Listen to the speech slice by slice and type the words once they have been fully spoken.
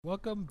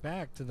Welcome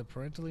back to the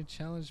Parentally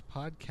Challenged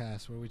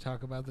podcast, where we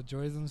talk about the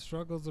joys and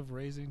struggles of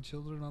raising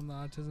children on the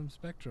autism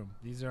spectrum.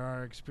 These are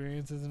our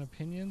experiences and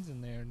opinions,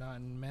 and they are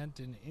not meant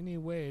in any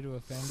way to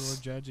offend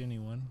or judge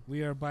anyone.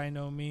 We are by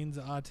no means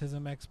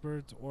autism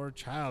experts or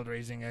child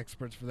raising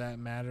experts for that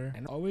matter.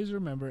 And always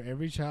remember,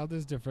 every child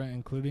is different,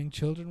 including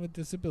children with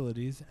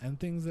disabilities, and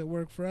things that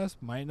work for us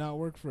might not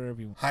work for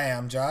everyone. Hi,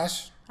 I'm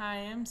Josh. Hi,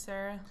 I'm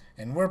Sarah.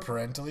 And we're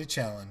Parentally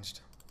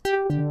Challenged.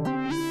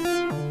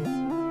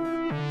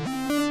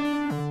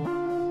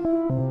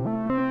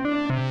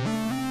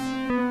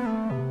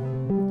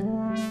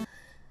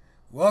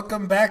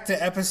 Welcome back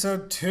to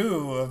episode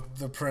 2 of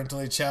the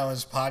Parentally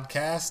Challenged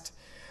podcast.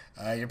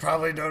 You're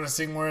probably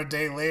noticing we're a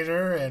day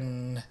later,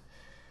 and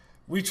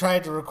we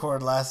tried to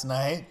record last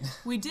night.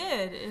 We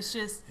did. It's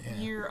just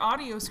your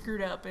audio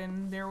screwed up,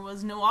 and there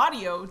was no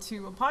audio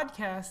to a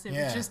podcast. It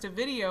was just a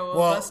video of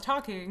us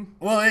talking.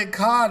 Well, it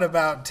caught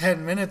about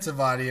 10 minutes of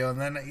audio,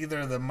 and then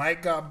either the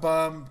mic got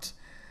bumped,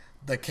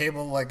 the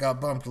cable got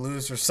bumped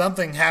loose, or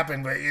something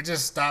happened, but it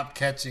just stopped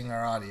catching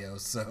our audio,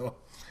 so...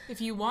 If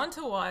you want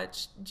to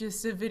watch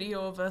just a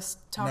video of us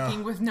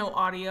talking with no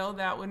audio,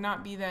 that would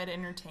not be that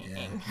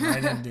entertaining. Yeah, I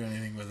didn't do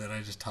anything with it.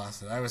 I just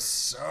tossed it. I was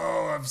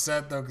so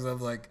upset, though, because I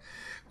was like,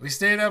 we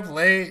stayed up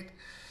late,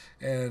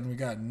 and we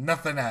got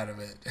nothing out of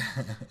it.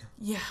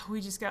 Yeah,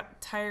 we just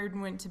got tired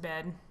and went to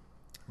bed.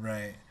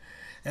 Right.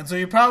 And so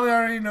you probably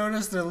already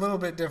noticed a little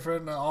bit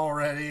different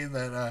already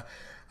that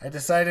I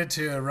decided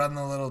to run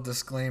the little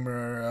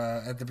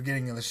disclaimer at the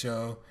beginning of the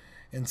show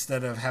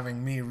instead of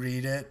having me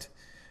read it.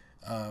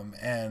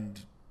 And,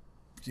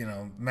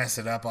 mess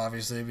it up,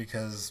 obviously,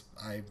 because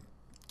I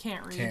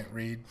can't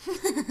read.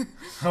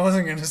 I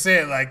wasn't going to say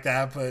it like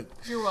that, but...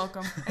 You're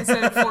welcome. I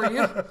said it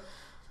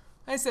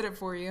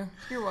for you.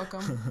 You're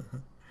welcome.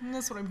 And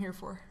that's what I'm here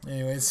for.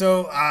 Anyway,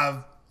 so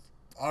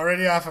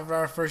already off of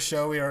our first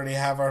show, we already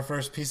have our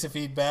first piece of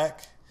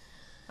feedback.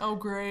 Oh,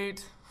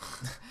 great.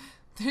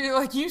 They're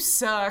like, you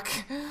suck.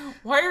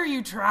 Why are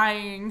you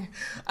trying?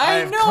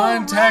 I've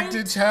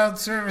contacted Child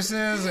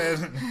Services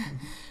and...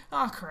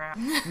 Oh, crap.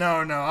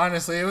 No,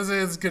 honestly, it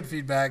was good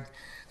feedback.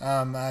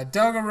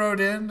 Doug wrote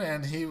in,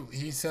 and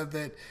he said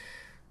that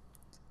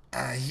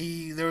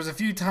there was a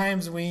few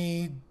times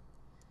we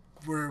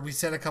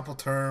said a couple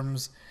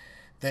terms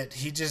that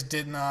he just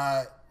did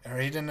not, or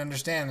he didn't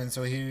understand, and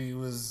so he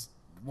was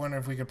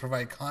wondering if we could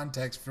provide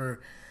context for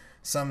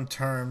some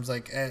terms,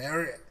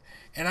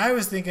 and I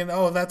was thinking,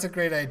 oh, that's a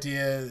great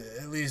idea,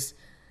 at least,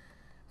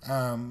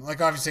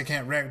 obviously I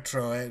can't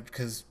retro it,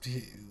 because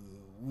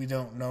we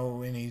don't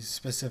know any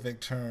specific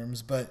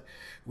terms, but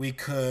we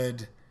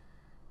could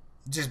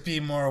just be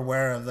more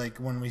aware of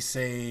when we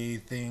say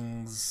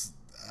things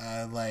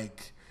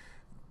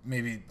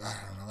maybe, I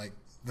don't know,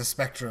 the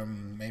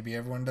spectrum. Maybe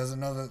everyone doesn't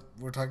know that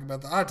we're talking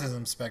about the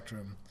autism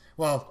spectrum.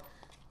 Well,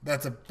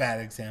 that's a bad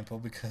example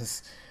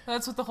because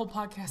that's what the whole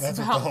podcast is about. That's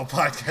what the whole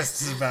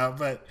podcast is about,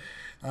 but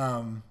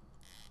all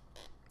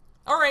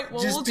right,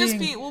 well,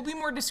 we'll be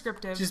more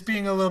descriptive. Just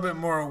being a little bit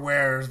more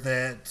aware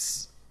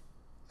that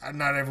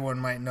not everyone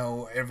might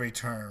know every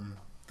term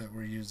that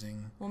we're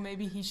using. Well,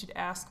 maybe he should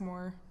ask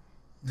more.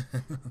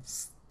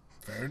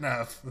 Fair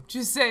enough.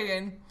 Just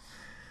saying.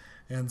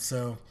 And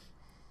so...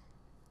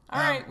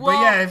 All right, well...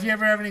 But yeah, if you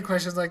ever have any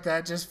questions like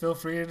that, just feel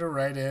free to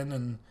write in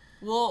and...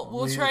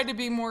 We'll try to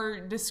be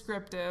more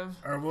descriptive.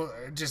 Or we'll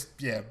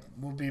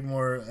be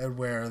more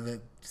aware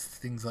that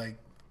things like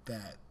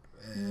that...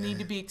 need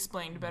to be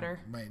explained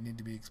better. Might need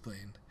to be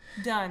explained.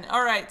 Done.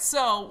 All right,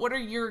 so what are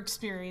your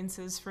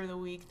experiences for the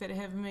week that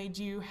have made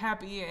you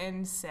happy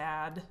and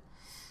sad?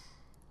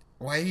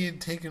 Why are you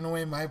taking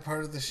away my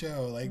part of the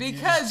show?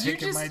 Because you're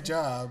taking my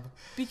job.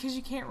 Because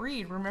you can't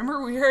read.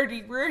 Remember, we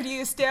already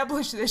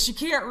established this. You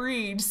can't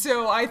read,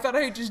 so I thought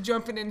I'd just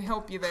jump in and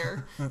help you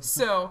there.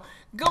 So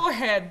go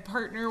ahead,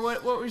 partner.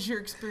 What was your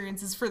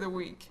experiences for the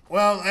week?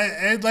 Well,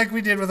 like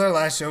we did with our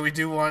last show,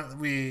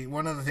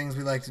 one of the things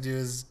we like to do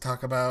is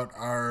talk about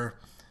our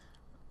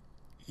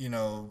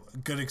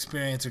good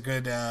experience or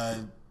good...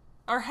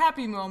 our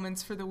happy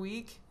moments for the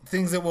week.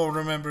 Things that we'll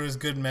remember as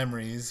good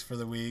memories for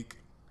the week.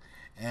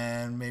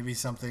 And maybe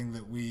something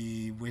that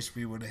we wish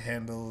we would have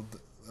handled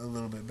a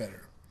little bit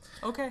better.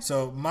 Okay.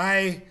 So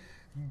my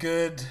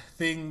good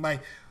thing, my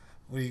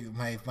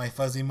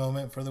fuzzy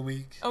moment for the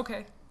week.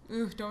 Okay.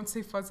 Ooh, don't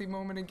say fuzzy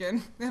moment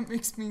again. That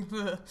makes me...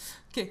 Ugh.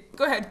 Okay,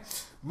 go ahead.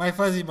 My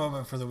fuzzy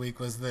moment for the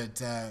week was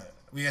that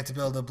we got to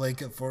build a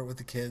blanket fort with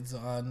the kids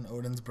on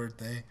Odin's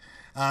birthday.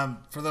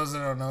 For those that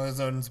don't know, it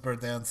was Odin's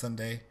birthday on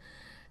Sunday.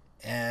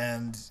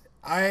 And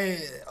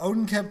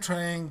Odin kept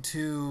trying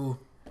to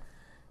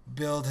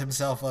build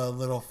himself a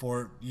little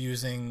fort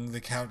using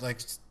the couch.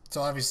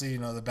 So obviously,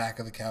 the back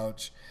of the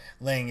couch,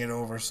 laying it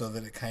over so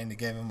that it kind of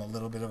gave him a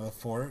little bit of a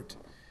fort.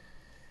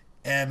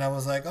 And I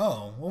was like,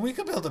 oh, well, we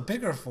could build a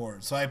bigger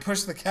fort. So I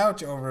pushed the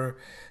couch over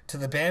to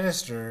the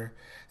banister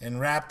and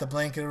wrapped the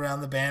blanket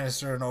around the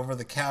banister and over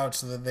the couch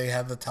so that they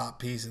had the top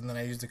piece. And then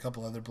I used a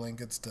couple other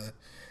blankets to,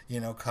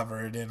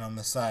 cover it in on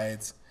the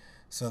sides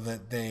so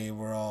that they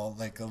were all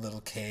like a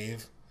little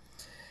cave.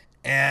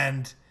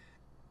 And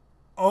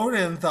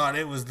Odin thought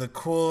it was the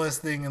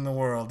coolest thing in the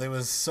world. It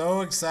was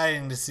so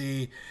exciting to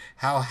see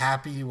how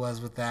happy he was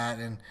with that,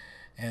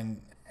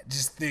 and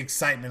just the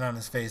excitement on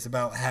his face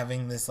about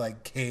having this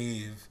like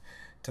cave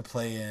to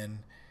play in.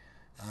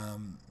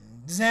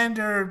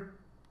 Xander,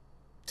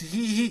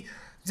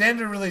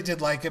 Xander really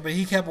did like it, but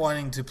he kept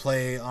wanting to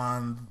play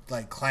on,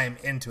 like, climb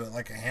into it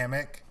like a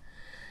hammock,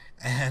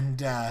 and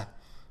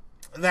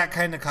that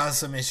kind of caused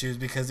some issues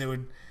because it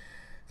would.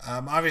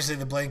 Obviously,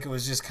 the blanket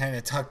was just kind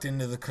of tucked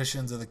into the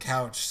cushions of the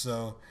couch,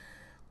 so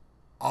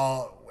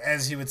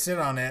as he would sit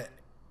on it,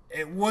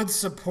 it would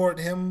support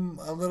him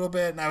a little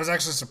bit. And I was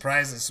actually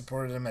surprised it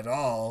supported him at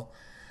all,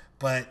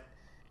 but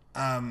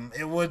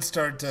it would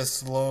start to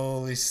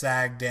slowly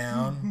sag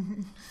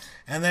down.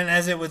 And then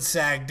as it would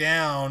sag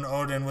down,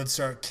 Odin would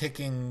start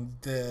kicking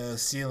the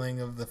ceiling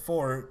of the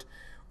fort,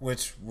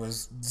 which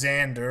was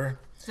Xander.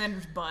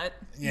 Xander's butt.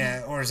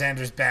 Yeah, or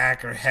Xander's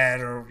back or head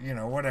or,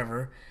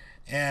 whatever.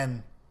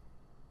 And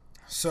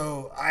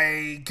so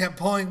we kept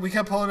pulling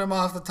him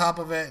off the top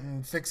of it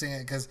and fixing it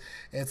because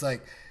it's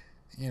like,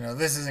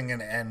 this isn't going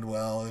to end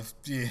well if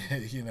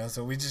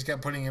so we just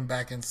kept putting him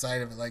back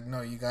inside of it. Like,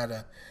 no, you got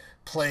to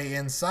play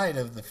inside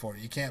of the fort.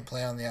 You can't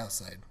play on the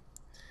outside.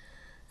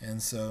 And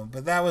so,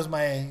 but that was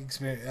my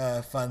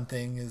experience, fun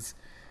thing is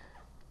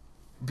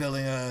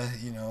building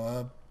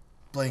a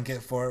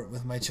blanket fort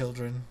with my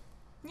children.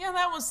 Yeah,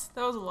 that was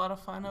a lot of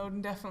fun.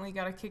 Odin definitely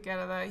got a kick out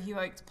of that. He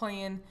liked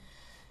playing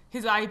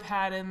his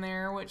iPad in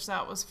there, which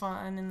that was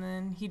fun. And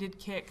then he did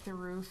kick the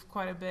roof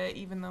quite a bit,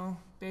 even though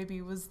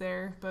Baby was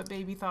there. But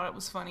Baby thought it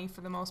was funny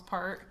for the most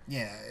part.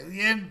 Yeah,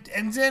 and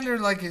Xander,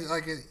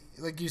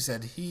 like you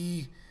said,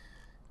 he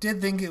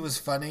did think it was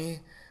funny,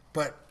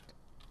 but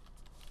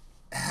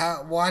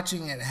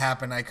watching it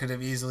happen, I could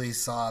have easily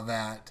saw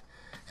that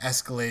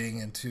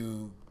escalating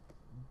into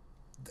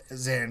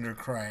Xander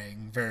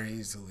crying very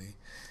easily.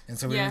 And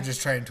so we were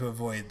just trying to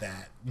avoid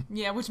that.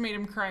 Yeah, which made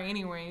him cry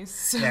anyways.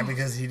 So. Yeah,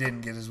 because he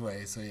didn't get his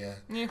way, so yeah.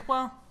 Yeah,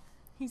 well,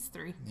 he's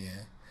 3. Yeah.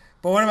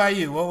 But what about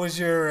you? What was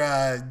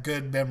your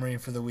good memory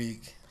for the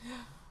week?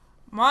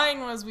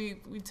 Mine was we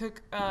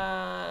took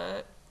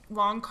a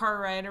long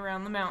car ride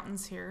around the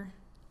mountains here.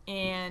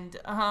 And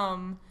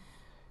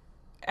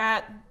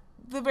at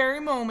the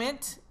very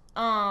moment,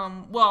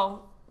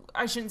 well,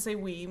 I shouldn't say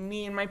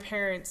me and my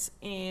parents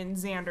and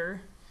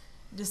Xander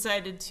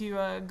decided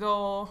to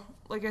go,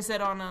 like I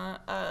said, on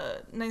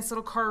a nice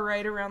little car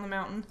ride around the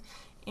mountain.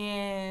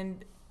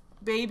 And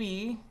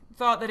Baby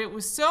thought that it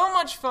was so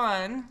much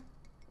fun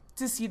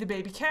to see the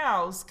baby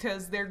cows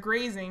because they're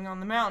grazing on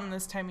the mountain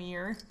this time of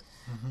year.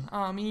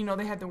 Mm-hmm. And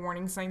they had the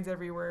warning signs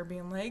everywhere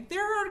being like,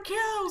 there are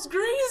cows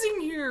grazing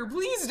here.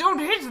 Please don't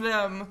hit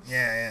them.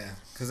 Yeah.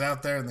 Because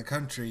out there in the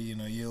country,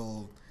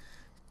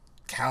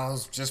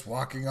 cows just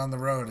walking on the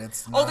road.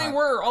 It's not, they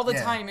were all the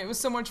time. It was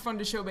so much fun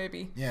to show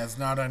Baby. Yeah, it's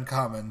not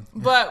uncommon.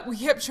 But we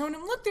kept showing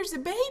him, look, there's a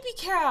baby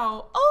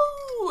cow.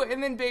 Oh,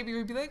 and then Baby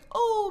would be like,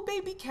 oh,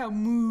 baby cow,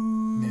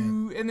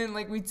 moo. Yeah. And then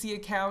we'd see a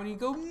cow and he'd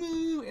go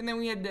moo. And then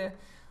we had to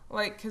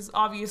because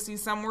obviously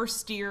some were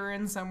steer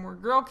and some were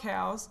girl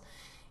cows.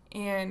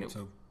 And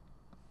so,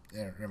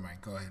 never mind.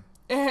 Go ahead.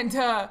 And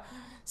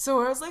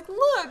so I was like,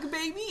 look,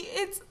 Baby,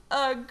 it's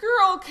a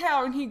girl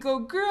cow. And he'd go,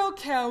 girl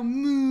cow,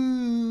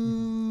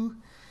 moo.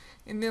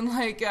 And then,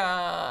 my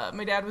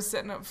dad was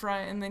sitting up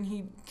front, and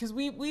then because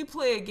we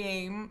play a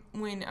game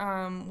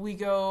when we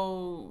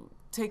go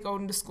take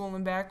Odin to school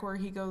and back, where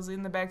he goes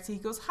in the back seat, he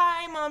goes,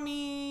 hi,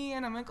 Mommy.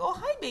 And I'm like, oh,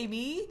 hi,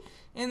 Baby.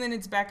 And then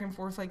it's back and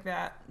forth like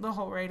that the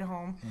whole ride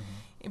home.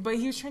 Mm-hmm. But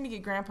he was trying to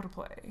get Grandpa to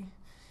play.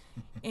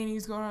 And he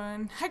was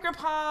going, hi,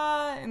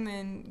 Grandpa. And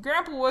then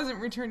Grandpa wasn't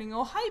returning,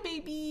 oh, hi,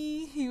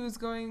 Baby. He was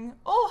going,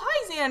 oh,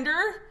 hi,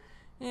 Xander.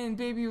 And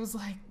Baby was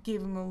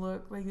gave him a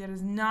look, that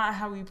is not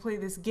how we play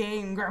this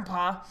game,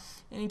 Grandpa.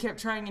 And he kept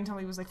trying until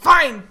he was like,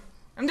 fine,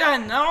 I'm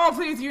done. I don't want to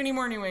play with you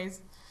anymore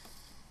anyways.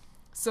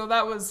 So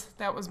that was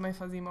my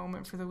fuzzy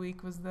moment for the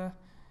week, was the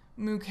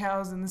moo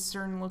cows and the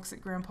stern looks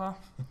at Grandpa.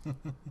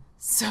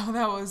 So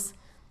that was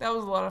a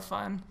lot of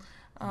fun.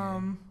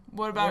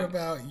 What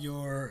about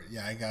your...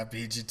 Yeah, I got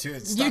beat you to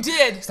it. You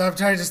did. Stop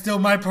trying to steal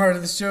my part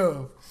of the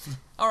show.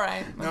 All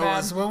right. My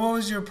bad. So what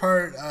was your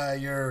part?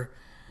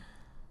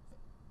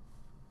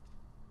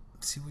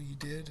 See what you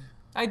did?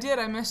 I did.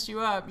 I messed you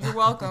up. You're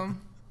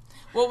welcome.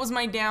 What was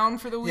my down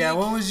for the week? Yeah,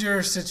 what was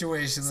your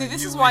situation? See,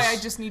 this is why I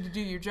just need to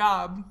do your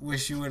job.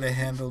 Wish you would have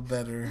handled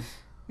better.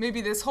 Maybe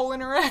this whole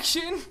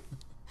interaction.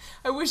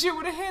 I wish it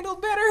would have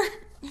handled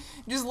better.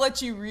 Just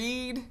let you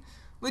read.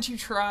 Let you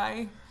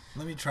try.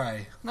 Let me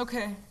try.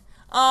 Okay.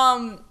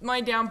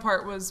 My down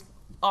part was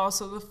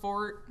also the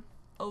fort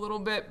a little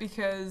bit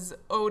because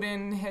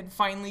Odin had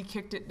finally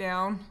kicked it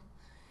down.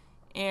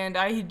 And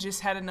I had just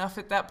had enough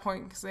at that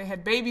point because I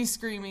had Baby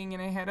screaming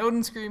and I had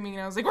Odin screaming.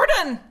 And I was like, we're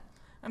done.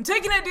 I'm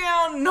taking it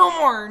down. No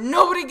more.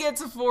 Nobody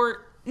gets a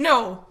fort.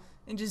 No.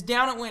 And just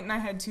down it went, and I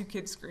had 2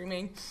 kids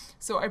screaming.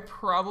 So I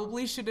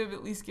probably should have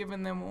at least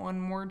given them one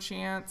more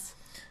chance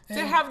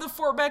to have the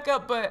fort back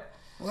up. But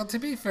Well, to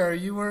be fair,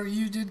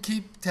 you did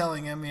keep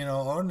telling him,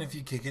 Odin, if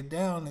you kick it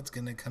down, it's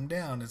gonna come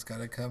down. It's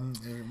gotta come.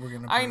 We're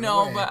gonna. Put I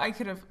know, it away. but I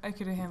could have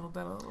handled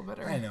that a little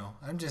better. I know.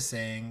 I'm just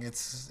saying,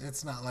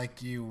 it's not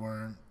like you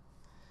weren't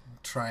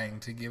trying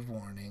to give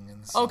warning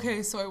and stuff.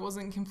 Okay, so I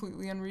wasn't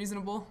completely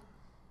unreasonable.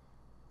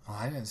 Oh,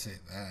 I didn't say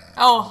that.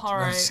 Oh, all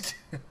I'm right. just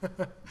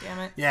kidding. Damn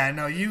it. Yeah,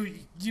 no, you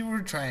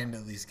were trying to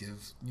at least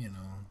give,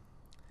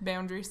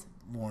 Boundaries.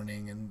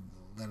 warning and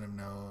let him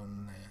know.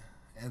 And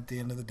at the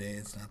end of the day,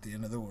 it's not the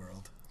end of the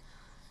world.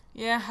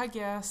 Yeah, I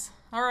guess.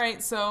 All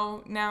right,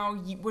 so now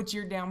what's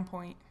your down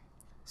point?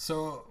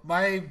 So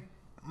my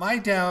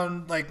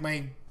down, like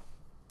my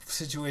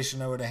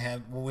situation, I would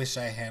have wish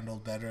I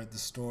handled better at the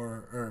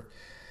store.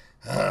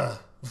 Or,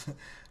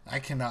 I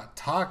cannot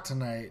talk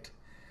tonight.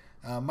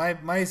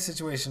 My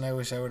situation I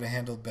wish I would have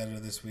handled better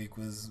this week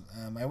was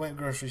I went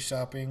grocery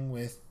shopping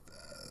with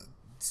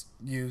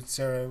you,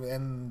 Sarah,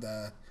 and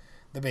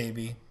the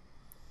baby.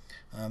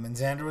 And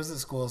Xander was at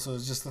school, so it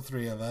was just the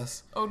three of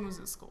us. Odin was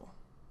at school.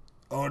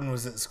 Odin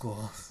was at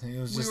school. It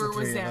was just the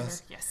three of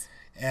us. Yes.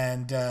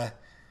 And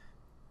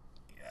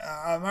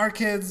our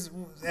kids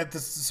at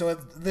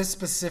this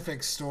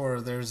specific store,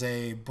 there's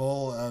a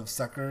bowl of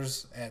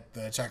suckers at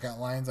the checkout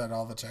lines, at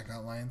all the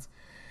checkout lines.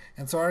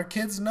 And so our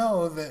kids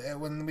know that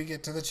when we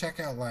get to the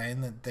checkout line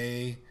that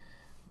they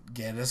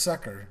get a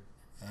sucker.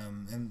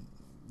 And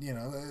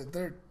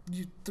they're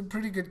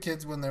pretty good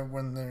kids when they're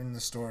in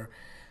the store.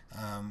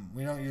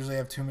 We don't usually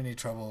have too many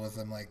trouble with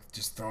them, like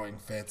just throwing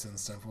fits and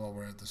stuff while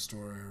we're at the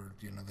store. Or,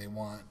 they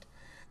want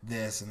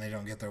this and they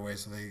don't get their way,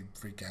 so they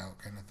freak out,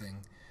 kind of thing.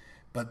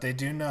 But they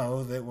do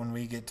know that when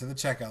we get to the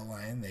checkout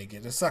line, they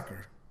get a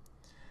sucker.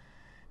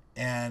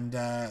 And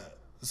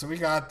so we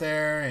got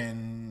there,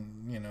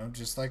 and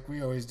just like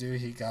we always do,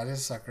 he got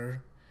his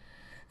sucker,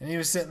 and he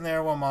was sitting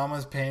there while Mom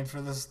was paying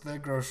for the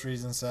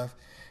groceries and stuff,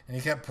 and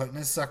he kept putting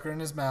his sucker in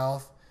his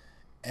mouth.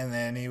 And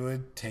then he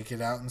would take it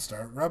out and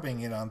start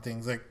rubbing it on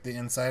things like the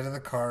inside of the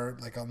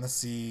cart, like on the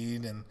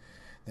seat. And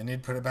then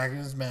he'd put it back in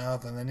his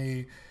mouth. And then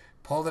he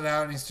pulled it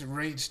out and he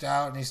reached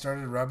out and he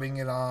started rubbing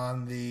it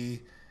on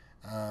the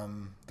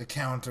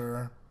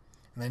counter.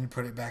 And then he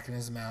put it back in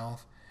his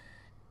mouth.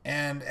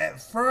 And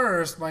at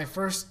first, my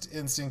first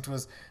instinct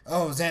was,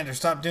 oh, Xander,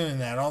 stop doing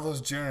that. All those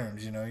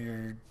germs,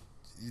 you're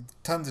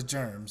tons of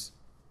germs.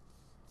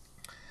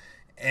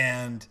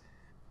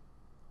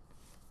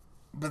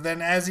 But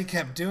then as he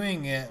kept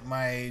doing it,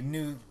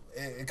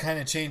 it kind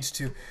of changed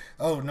to,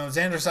 oh, no,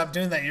 Xander, stop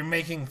doing that. You're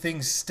making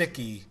things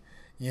sticky,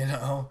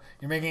 You're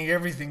making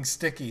everything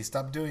sticky.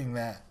 Stop doing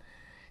that.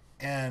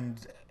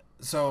 And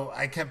so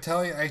I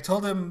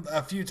told him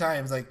a few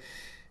times, like,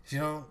 if you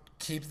don't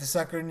keep the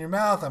sucker in your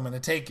mouth, I'm going to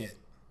take it.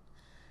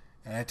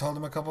 And I told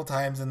him a couple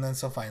times, and then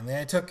so finally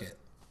I took it.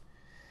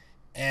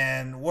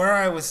 And where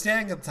I was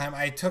standing at the time,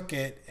 I took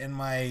it, and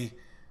my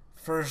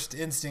first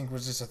instinct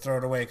was just to throw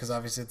it away, because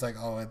obviously it's like,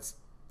 oh, it's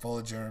full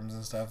of germs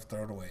and stuff,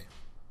 throw it away.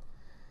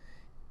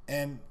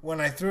 And when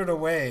I threw it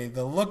away,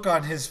 the look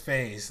on his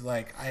face,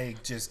 like I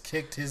just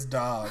kicked his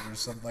dog or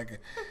something.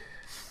 Like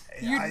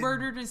You'd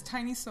murdered his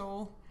tiny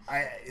soul.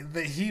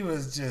 He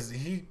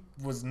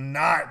was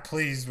not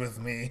pleased with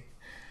me,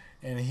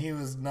 and he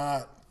was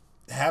not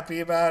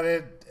happy about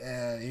it.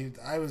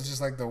 I was just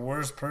like the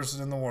worst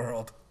person in the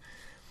world.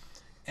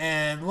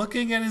 And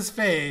looking at his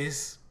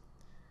face,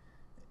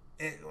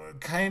 it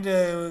kind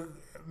of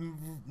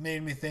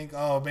made me think,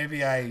 oh,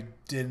 maybe I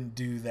didn't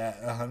do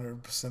that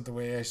 100% the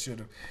way I should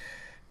have.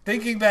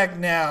 Thinking back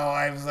now,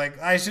 I was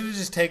like, I should have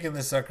just taken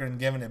the sucker and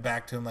given it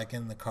back to him, like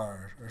in the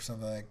car or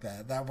something like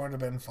that. That would have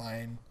been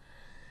fine.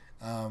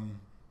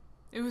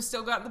 It was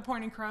still got the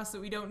point across that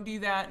we don't do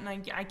that, and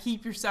I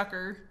keep your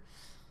sucker,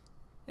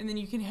 and then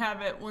you can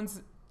have it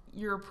once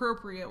you're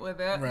appropriate with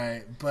it.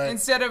 Right, but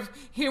instead of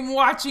him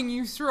watching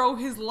you throw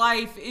his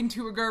life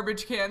into a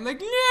garbage can,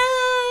 like, no!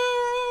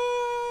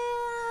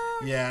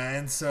 Yeah,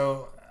 and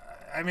so,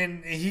 I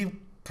mean, he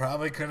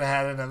probably could have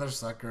had another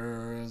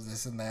sucker or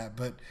this and that,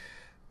 but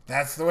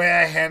that's the way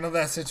I handled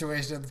that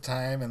situation at the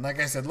time. And like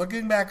I said,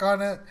 looking back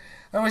on it,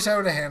 I wish I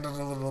would have handled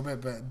it a little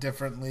bit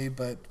differently,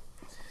 but...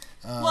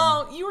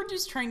 well, you were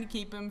just trying to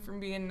keep him from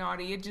being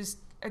naughty. It just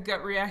a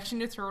gut reaction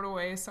to throw it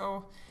away.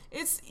 So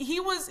he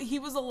was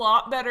a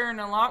lot better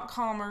and a lot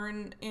calmer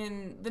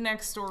in the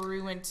next store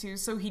we went to.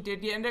 So he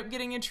did end up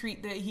getting a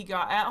treat that he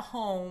got at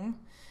home.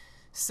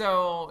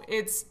 So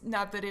it's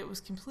not that it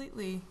was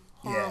completely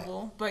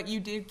horrible, but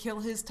you did kill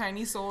his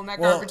tiny soul in that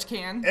garbage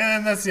can.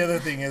 And that's the other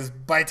thing is,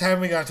 by the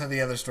time we got to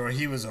the other store,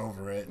 he was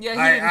over it. Yeah,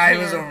 I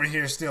was over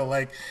here still,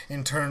 like,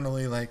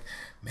 internally, like,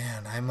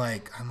 man, I'm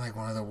like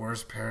one of the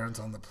worst parents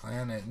on the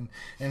planet,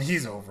 and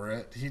he's over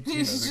it.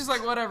 He's just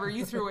like, whatever,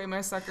 you threw away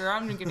my sucker,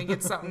 I'm gonna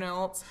get something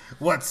else.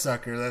 What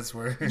sucker? That's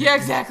where. Yeah,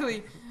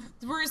 exactly.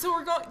 So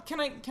we're going.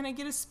 Can I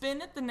get a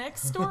spin at the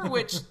next store?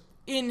 Which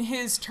in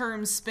his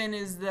terms, spin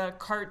is the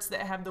carts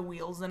that have the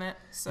wheels in it.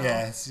 So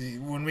Yeah, see,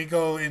 when we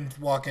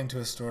walk into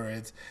a store,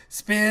 it's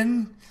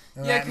spin,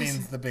 and Yeah, that 'cause-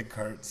 means the big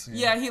carts.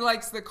 yeah, he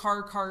likes the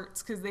car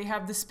carts because they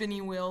have the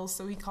spinny wheels,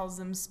 so he calls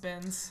them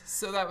spins.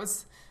 So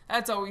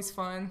that's always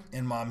fun.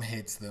 And Mom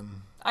hates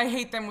them. I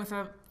hate them with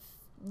a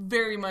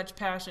very much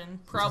passion.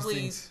 Probably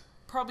things-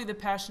 the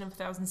passion of a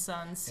thousand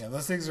suns. Yeah,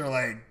 those things are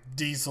like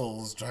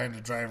diesels trying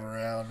to drive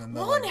around. And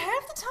Well, and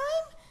half the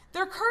time,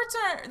 their carts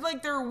aren't,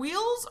 like, their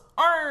wheels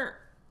aren't,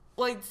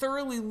 like,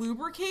 thoroughly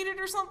lubricated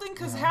or something,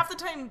 because half the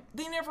time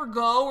they never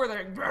go, or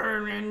they're like,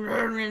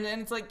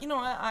 and it's like, you know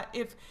what,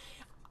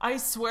 I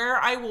swear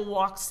I will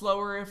walk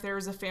slower if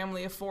there's a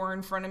family of 4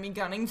 in front of me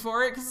gunning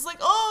for it, because it's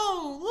like,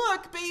 oh,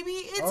 look, baby,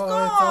 it's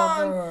gone. It's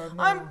all gone.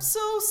 No. I'm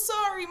so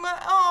sorry,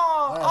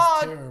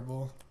 That's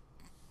terrible.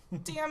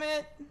 damn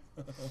it.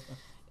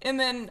 And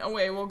then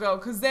away we'll go,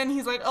 because then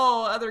he's like,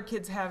 oh, other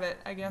kids have it.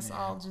 I guess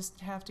I'll just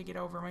have to get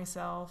over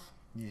myself.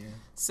 Yeah.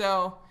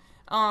 So,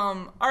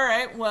 all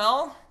right,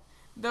 well,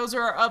 those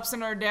are our ups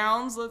and our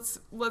downs.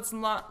 Let's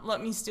not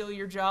let me steal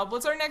your job.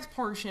 What's our next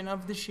portion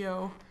of the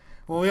show?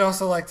 Well, we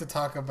also like to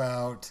talk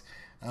about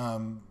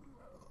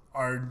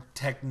our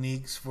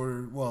techniques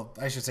for, well,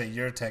 I should say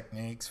your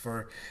techniques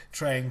for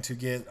trying to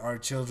get our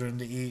children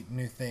to eat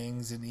new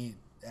things and eat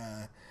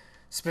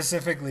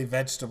specifically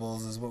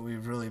vegetables is what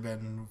we've really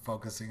been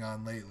focusing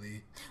on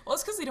lately. Well,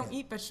 it's because they don't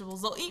eat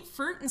vegetables. They'll eat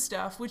fruit and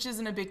stuff, which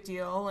isn't a big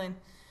deal. And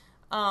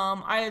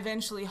I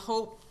eventually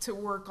hope to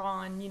work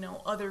on,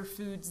 other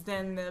foods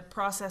than the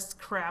processed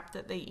crap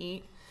that they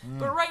eat.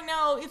 But right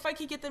now, if I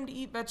could get them to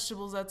eat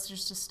vegetables, that's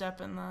just a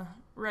step in the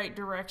right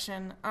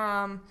direction.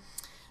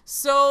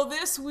 So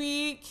this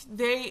week,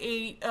 they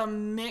ate a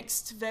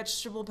mixed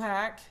vegetable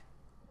pack.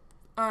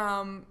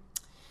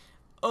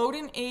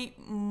 Odin ate,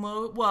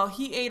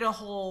 he ate a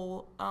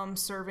whole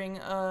serving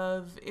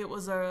of, it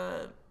was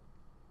a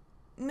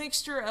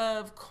mixture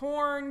of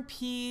corn,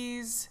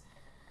 peas,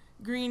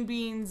 green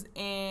beans,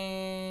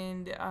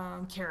 and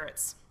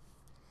carrots.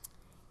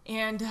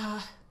 And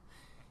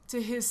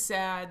to his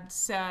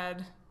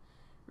sad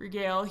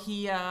regale,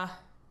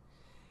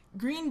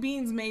 green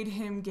beans made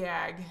him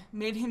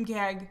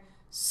gag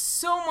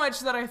so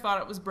much that I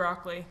thought it was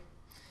broccoli.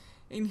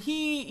 And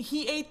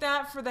he ate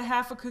that for the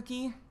half a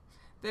cookie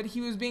that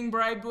he was being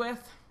bribed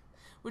with,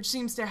 which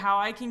seems to how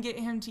I can get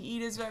him to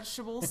eat his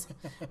vegetables,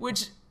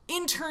 which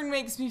in turn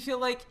makes me feel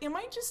like, am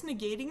I just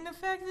negating the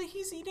fact that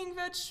he's eating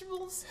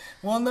vegetables?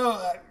 Well,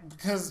 no,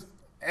 because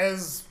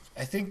as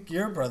I think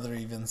your brother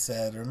even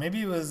said, or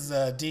maybe it was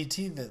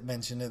DT that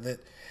mentioned it, that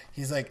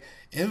he's like,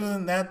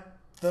 isn't that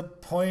the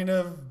point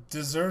of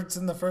desserts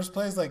in the first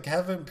place? Like,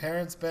 haven't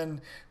parents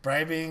been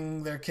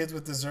bribing their kids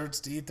with desserts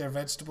to eat their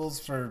vegetables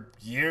for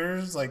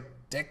years, like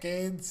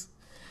decades?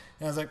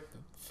 And I was like,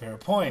 fair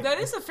point. That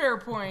is a fair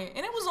point.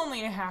 And it was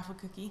only a half a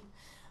cookie.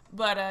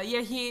 But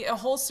he ate a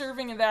whole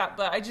serving of that.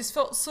 But I just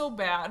felt so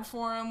bad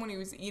for him when he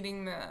was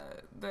eating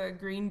the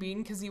green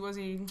bean, because he was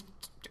eating.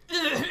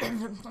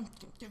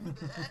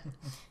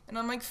 And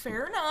I'm like,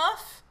 fair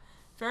enough.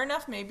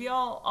 Maybe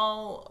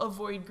I'll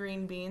avoid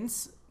green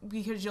beans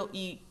because you'll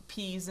eat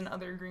peas and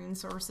other green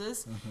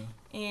sources.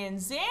 Mm-hmm. And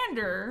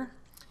Xander,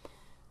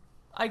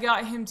 I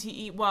got him to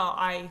eat. Well,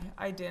 I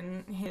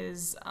didn't.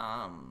 His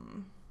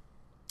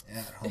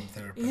at-home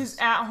therapist. His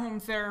at-home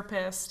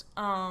therapist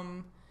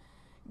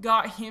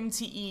got him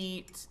to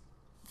eat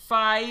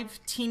 5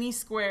 teeny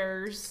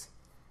squares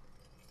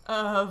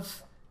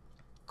of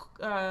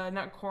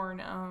not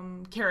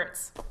corn,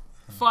 carrots.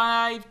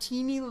 5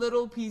 teeny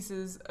little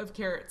pieces of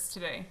carrots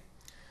today.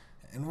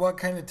 And what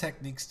kind of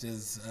techniques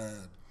does...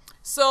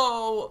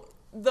 So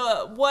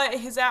what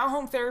his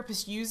at-home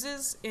therapist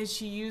uses is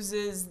she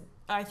uses,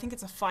 I think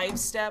it's a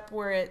 5-step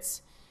where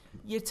it's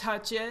you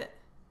touch it,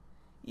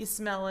 you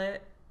smell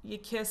it, you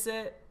kiss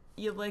it,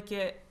 you lick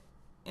it,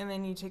 and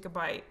then you take a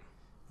bite.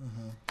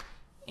 Mm-hmm.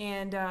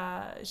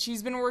 And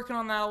she's been working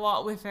on that a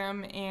lot with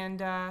him,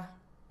 and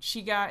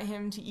she got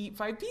him to eat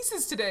 5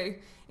 pieces today.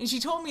 And she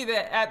told me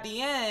that at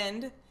the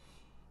end,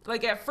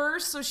 like at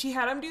first, so she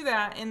had him do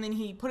that, and then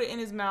he put it in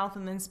his mouth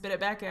and then spit it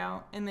back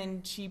out, and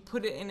then she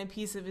put it in a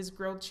piece of his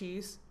grilled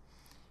cheese.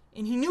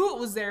 And he knew it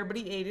was there, but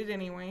he ate it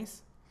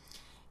anyways.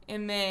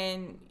 And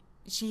then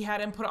she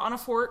had him put it on a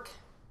fork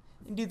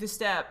and do the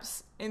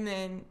steps, and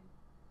then,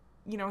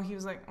 he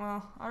was like,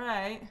 well, all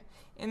right.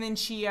 And then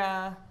she,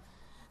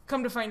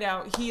 come to find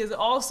out, he is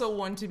also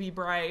one to be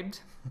bribed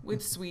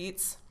with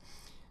sweets.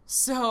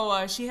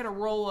 So she had a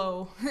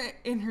Rolo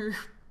in her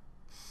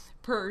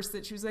purse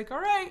that she was like, all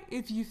right,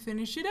 if you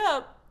finish it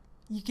up,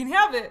 you can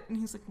have it. And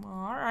he's like, well,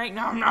 all right,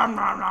 nom, nom,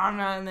 nom, nom,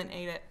 nom, and then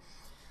ate it.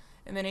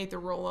 And then ate the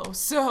Rolo.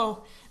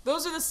 So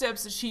those are the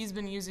steps that she's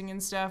been using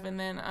and stuff. And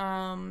then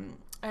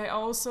I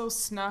also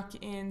snuck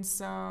in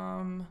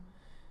some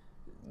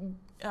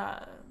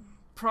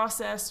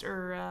processed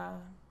or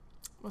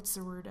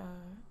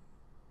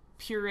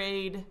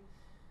pureed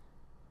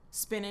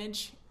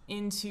spinach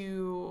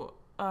into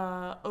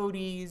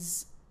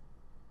Odie's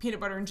peanut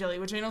butter and jelly,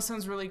 which I know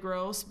sounds really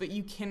gross, but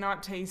you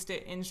cannot taste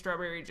it in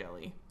strawberry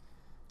jelly.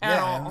 at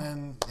yeah, all. and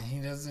then he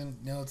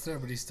doesn't know it's there,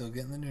 but he's still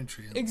getting the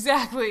nutrients.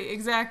 Exactly.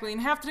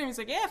 And half the time he's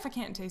like, yeah, if I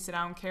can't taste it,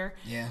 I don't care.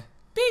 Yeah.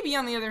 Baby,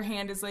 on the other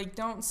hand, is like,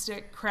 don't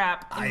stick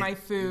crap in my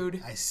food.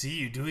 I see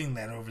you doing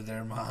that over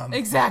there, Mom.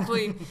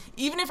 Exactly.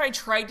 Even if I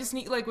tried to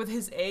sneak, like with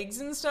his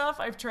eggs and stuff,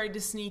 I've tried to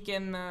sneak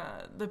in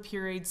the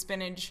pureed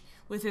spinach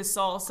with his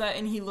salsa,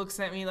 and he looks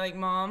at me like,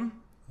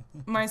 Mom,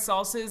 my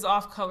salsa is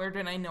off-colored,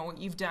 and I know what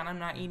you've done. I'm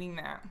not eating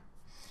that.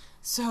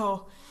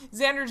 So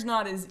Xander's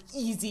not as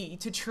easy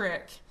to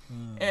trick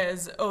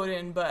as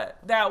Odin, but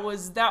that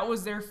was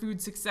their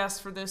food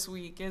success for this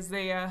week, as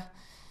they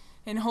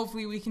and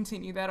hopefully we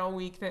continue that all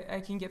week, that I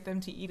can get them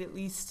to eat at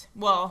least,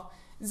 well,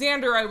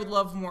 Xander I would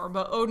love more,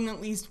 but Odin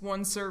at least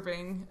one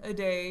serving a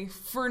day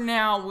for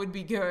now would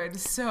be good.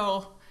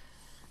 So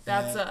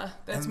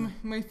that's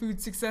my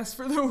food success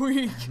for the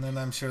week. And then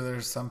I'm sure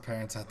there's some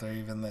parents out there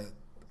even that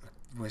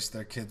wish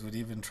their kids would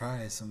even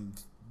try some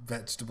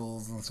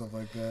vegetables and stuff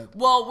like that.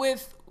 Well,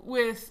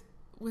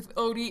 with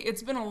Odie,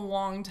 it's been a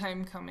long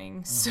time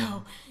coming.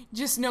 So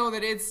just know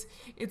that it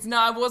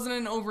wasn't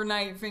an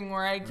overnight thing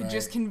where I could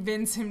just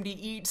convince him to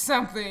eat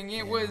something.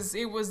 It was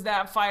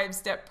that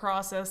 5-step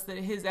process that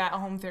his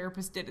at-home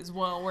therapist did as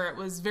well, where it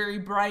was very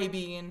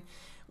bribey and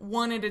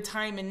one at a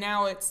time. And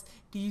now it's,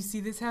 do you see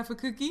this half a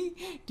cookie?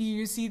 Do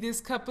you see this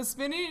cup of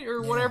spinach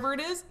or whatever it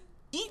is?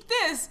 Eat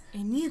this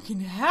and you can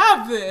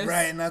have this.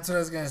 Right, and that's what I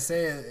was going to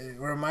say. It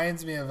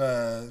reminds me of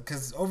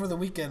because over the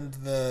weekend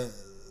the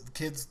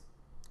kids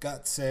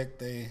got sick.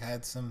 They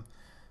had some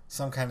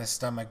kind of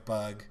stomach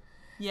bug.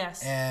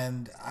 Yes.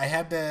 And I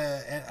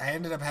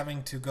ended up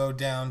having to go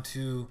down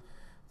to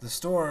the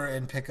store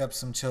and pick up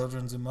some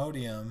children's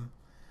Imodium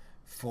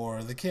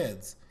for the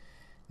kids.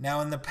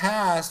 Now, in the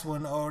past,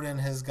 when Odin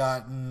has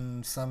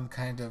gotten some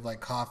kind of like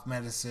cough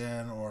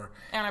medicine or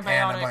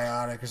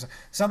antibiotic or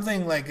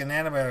something like an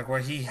antibiotic where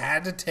he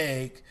had to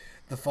take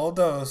the full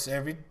dose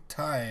every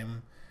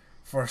time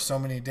for so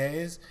many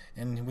days,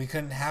 and we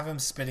couldn't have him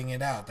spitting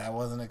it out. That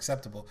wasn't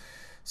acceptable.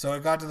 So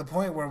it got to the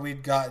point where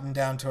we'd gotten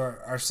down to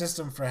our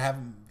system for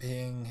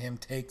having him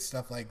take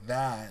stuff like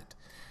that.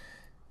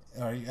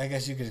 Or I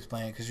guess you could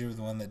explain it because you were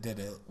the one that did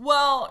it.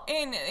 Well,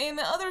 and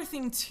the other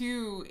thing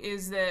too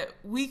is that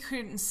we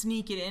couldn't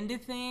sneak it into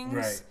things,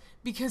 right?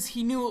 Because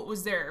he knew it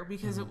was there.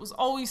 Because it was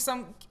always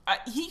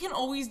he can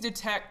always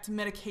detect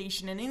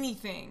medication in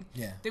anything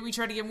that we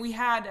try to give him. We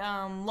had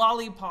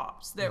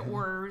lollipops that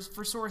were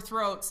for sore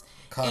throats.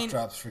 Cough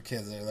drops for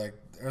kids.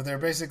 They're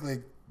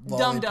basically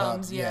Dum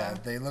Dums. Yeah,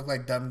 they look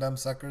like Dum Dum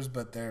suckers,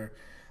 but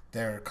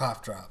they're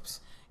cough drops.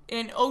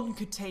 And Odin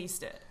could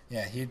taste it.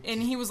 Yeah,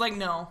 he was like,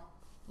 no.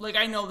 Like,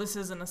 I know this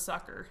isn't a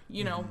sucker.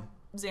 You know,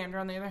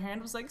 Xander, on the other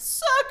hand, was like,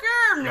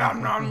 sucker!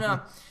 Nom, nom,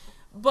 nom.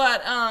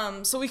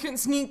 But, so we couldn't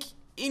sneak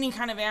any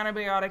kind of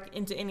antibiotic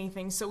into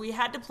anything. So we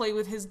had to play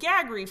with his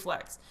gag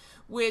reflex,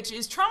 which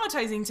is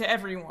traumatizing to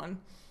everyone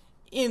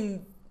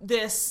in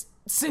this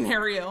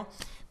scenario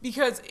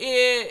because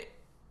it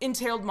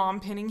entailed Mom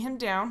pinning him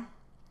down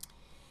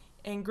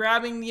and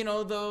grabbing,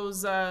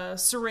 those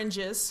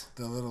syringes.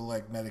 The little,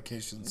 like,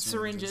 medication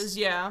syringes,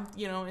 yeah.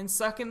 And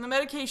sucking the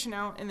medication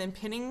out and then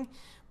pinning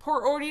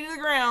poor Odie to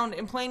the ground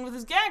and playing with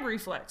his gag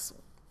reflex.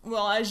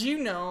 Well, as you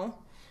know,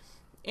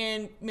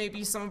 and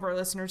maybe some of our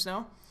listeners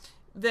know,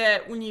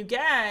 that when you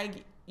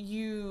gag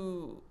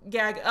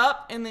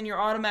up and then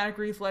your automatic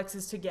reflex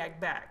is to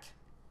gag back.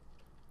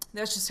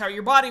 That's just how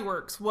your body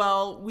works.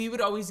 Well, we would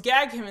always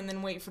gag him and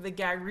then wait for the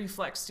gag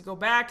reflex to go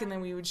back, and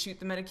then we would shoot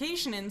the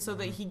medication in so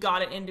that he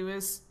got it into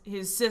his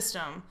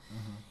system.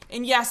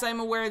 And yes, I'm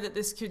aware that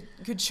this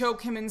could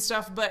choke him and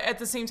stuff, but at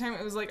the same time,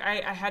 it was like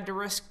I had to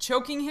risk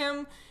choking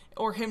him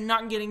or him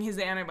not getting his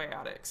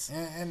antibiotics.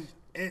 And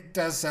it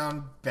does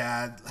sound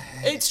bad.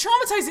 It's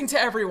traumatizing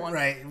to everyone.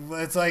 Right.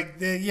 It's like,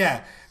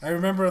 I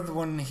remember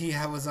when he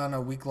was on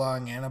a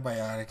week-long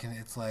antibiotic, and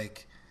it's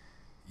like,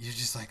 you're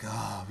just like,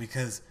 oh,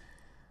 because...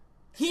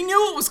 He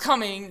knew it was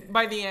coming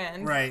by the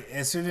end. Right.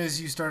 As soon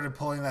as you started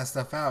pulling that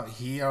stuff out,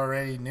 he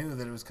already knew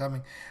that it was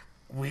coming.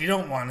 We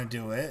don't want to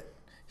do it.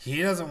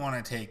 He doesn't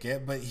want to take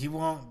it, but he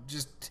won't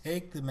just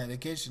take the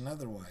medication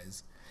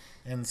otherwise.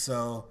 And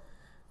so,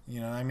 you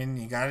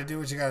got to do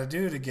what you got to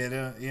do to get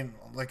it.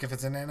 Like if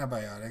it's an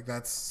antibiotic,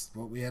 that's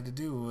what we had to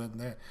do.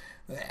 And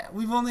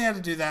we've only had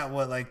to do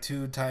that,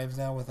 2 times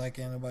now with like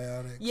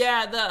antibiotics?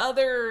 Yeah, the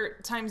other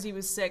times he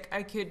was sick,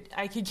 I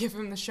could give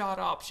him the shot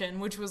option,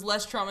 which was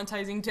less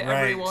traumatizing to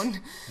everyone.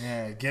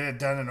 Yeah, get it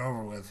done and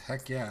over with.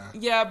 Heck yeah.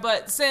 Yeah,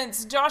 but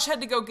since Josh had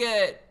to go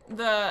get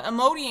the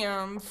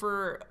Imodium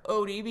for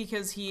Odie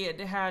because he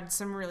had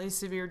some really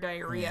severe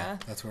diarrhea. Yeah,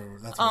 that's where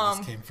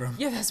this came from.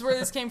 Yeah, that's where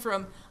this came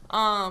from.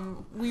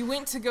 We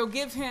went to go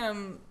give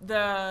him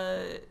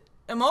the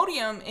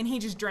Imodium, and he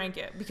just drank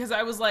it because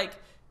I was like,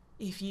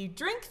 if you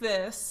drink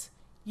this,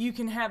 you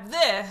can have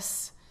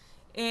this.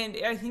 And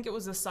I think it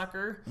was a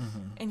sucker.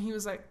 And he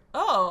was like,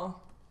 oh.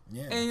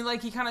 Yeah.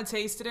 And he kind of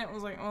tasted it and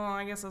was like, oh,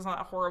 I guess that's not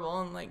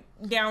horrible. And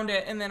downed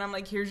it. And then I'm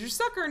like, here's your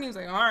sucker. And he was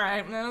like, all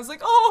right. And then I was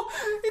like,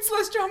 oh, it's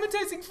less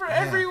traumatizing for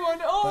everyone.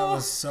 Oh. That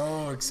was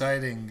so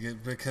exciting.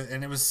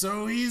 And it was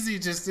so easy. You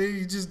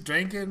just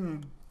drank it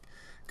and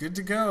good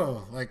to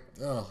go. Like,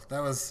 that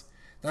was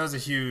a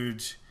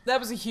huge. That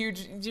was a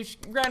huge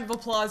round of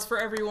applause for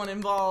everyone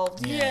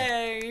involved. Yeah.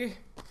 Yay!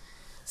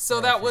 So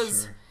Yeah, that for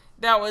was sure.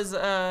 that was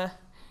a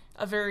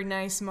very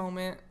nice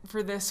moment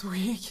for this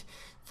week,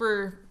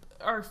 for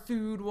our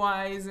food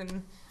wise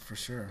and For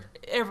sure.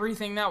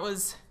 everything. That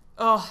was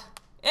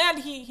and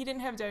he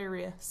didn't have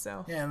diarrhea,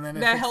 so Yeah, and then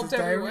it that fixes helped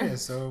everyone. diarrhea,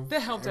 so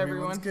That helped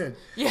everyone's everyone. good.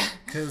 Yeah,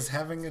 Because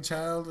having a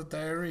child with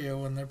diarrhea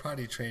when they're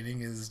potty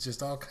training is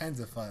just all kinds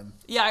of fun.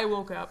 yeah. I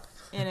woke up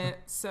in it,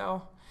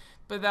 so.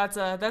 But that's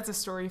a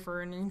story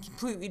for a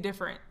completely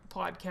different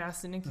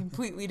podcast and a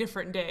completely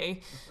different day.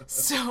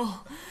 So,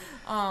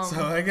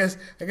 So I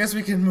guess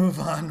we can move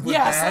on with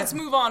yes, that. let's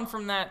move on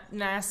from that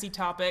nasty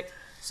topic.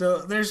 So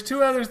there's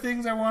two other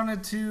things I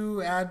wanted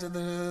to add to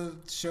the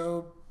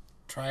show.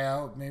 Try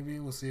out, maybe.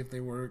 We'll see if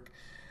they work.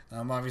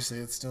 Obviously,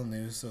 it's still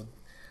new, so...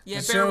 Yeah,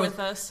 the bear show- with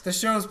us. The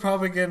show's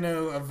probably going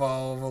to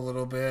evolve a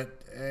little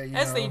bit.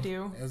 As they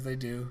do. As they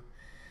do.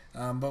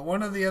 But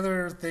one of the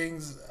other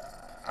things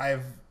I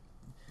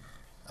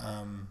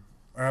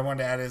wanted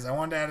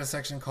to add a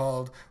section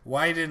called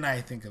 "Why Didn't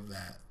I Think of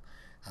That?"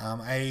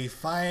 I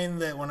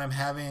find that when I'm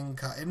having,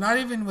 not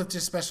even with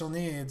just special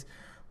needs,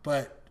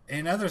 but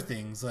in other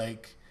things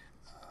like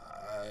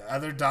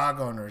other dog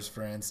owners,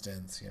 for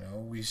instance,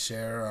 we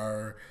share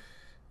our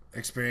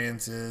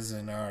experiences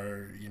and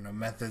our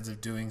methods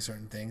of doing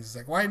certain things. It's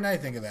like, why didn't I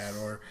think of that?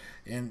 Or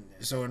in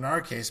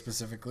our case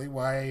specifically,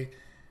 why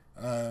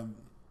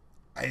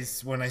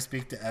when I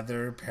speak to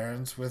other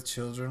parents with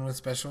children with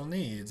special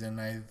needs,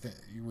 and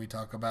we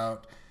talk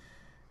about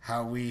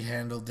how we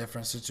handle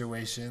different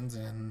situations,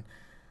 and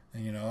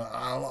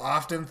I'll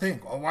often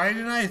think, well, why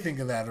didn't I think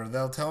of that? Or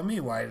they'll tell me,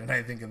 why didn't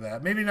I think of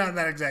that? Maybe not in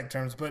that exact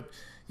terms, but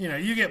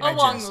you get my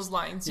Along gist. those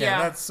lines, yeah.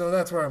 That's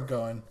where I'm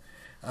going.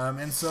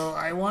 And so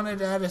I wanted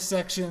to add a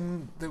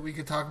section that we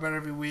could talk about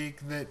every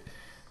week, that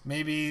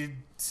maybe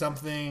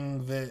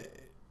something that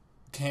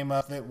came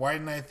up that, why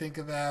didn't I think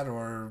of that?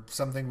 Or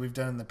something we've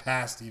done in the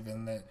past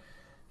even that,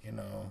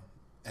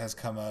 has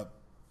come up.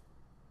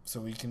 So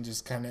we can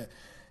just kind of,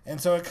 and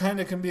so it kind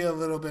of can be a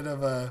little bit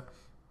of a,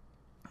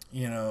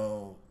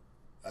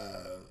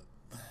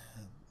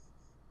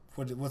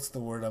 what's the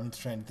word I'm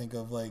trying to think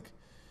of? Like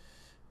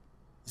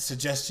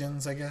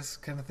suggestions, I guess,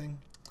 kind of thing.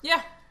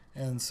 Yeah.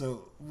 And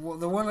so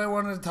the one I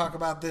wanted to talk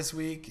about this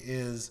week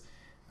is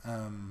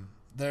I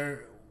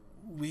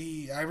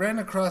ran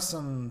across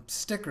some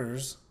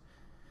stickers.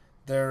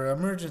 They're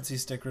emergency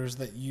stickers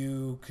that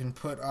you can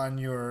put on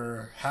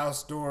your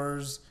house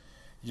doors,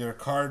 your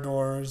car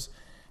doors,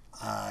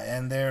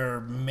 and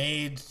they're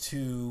made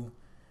to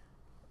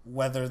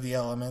weather the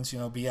elements,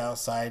 be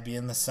outside, be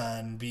in the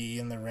sun, be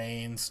in the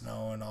rain,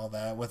 snow, and all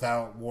that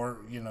without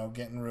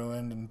getting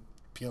ruined and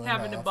peeling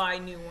Having off. to buy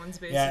new ones,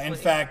 basically. Yeah, in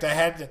fact,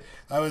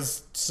 I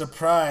was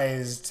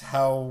surprised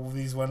how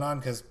these went on,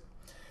 because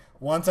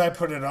once I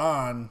put it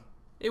on,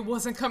 it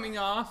wasn't coming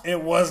off.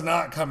 it was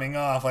not coming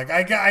off. Like,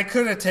 I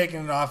could have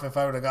taken it off if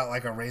I would have got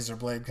like a razor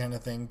blade kind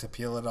of thing to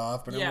peel it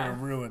off, but it would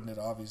have ruined it,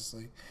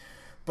 obviously.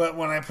 But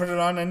when I put it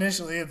on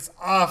initially, it's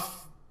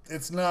off.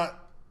 It's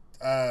not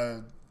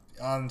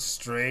on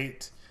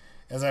straight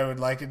as I would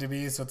like it to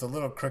be, so it's a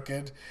little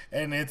crooked,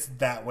 and it's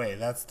that way.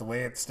 That's the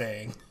way it's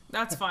staying.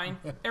 That's fine.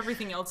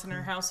 Everything else in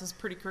our house is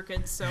pretty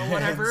crooked, so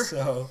whatever.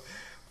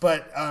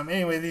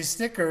 Anyway, these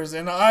stickers,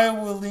 and I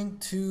will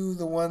link to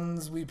the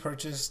ones we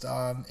purchased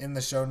in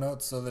the show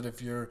notes, so that if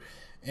you're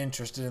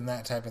interested in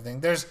that type of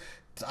thing,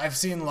 I've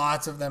seen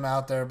lots of them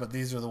out there, but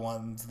these are the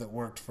ones that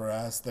worked for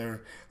us.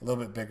 They're a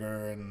little bit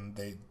bigger, and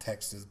they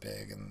text is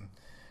big and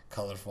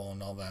colorful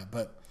and all that.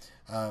 But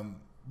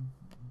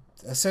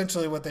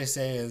essentially what they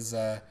say is,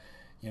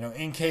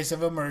 in case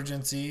of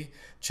emergency,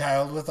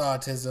 child with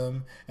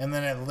autism, and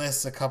then it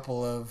lists a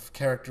couple of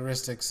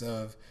characteristics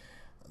of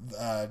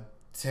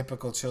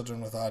typical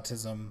children with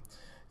autism.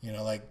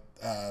 Like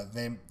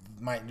they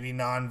might be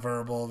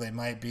nonverbal, they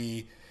might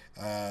be,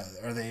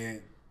 or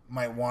they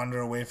might wander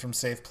away from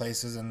safe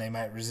places, and they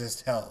might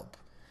resist help.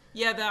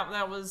 Yeah,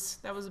 that was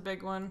a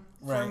big one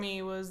for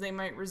me. Was they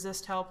might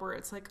resist help, where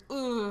it's like,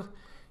 ooh,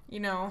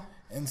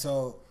 And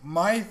so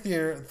my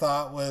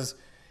thought was,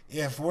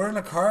 if we're in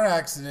a car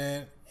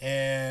accident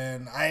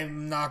and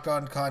I'm knocked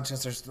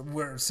unconscious,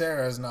 or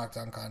Sarah's knocked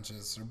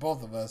unconscious, or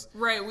both of us.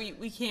 Right,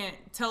 we can't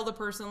tell the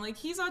person, like,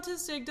 he's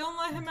autistic, don't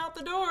let him out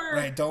the door.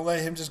 Right, don't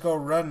let him just go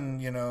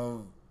run,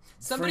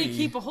 Somebody free.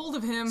 keep a hold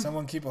of him.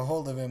 Someone keep a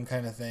hold of him,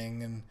 kind of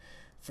thing. And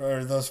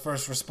for those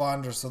first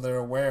responders, so they're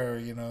aware,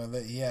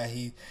 that, yeah,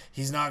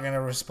 he's not going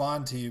to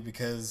respond to you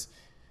because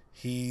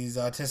he's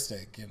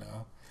autistic,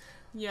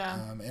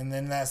 Yeah. And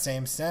in that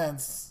same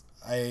sense,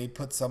 I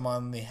put some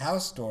on the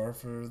house door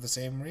for the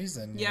same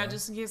reason. Yeah,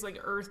 just in case, like,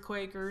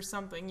 earthquake or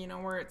something,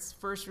 where it's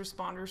first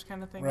responders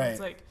kind of thing. Right.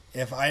 It's like,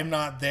 if I'm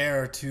not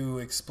there to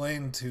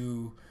explain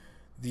to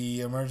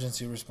the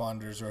emergency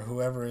responders or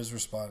whoever is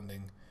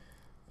responding,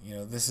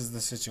 this is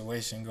the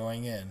situation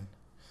going in.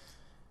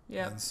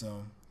 yeah. And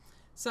so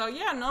So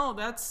yeah, no,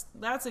 that's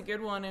a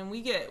good one, and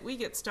we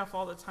get stuff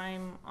all the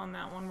time on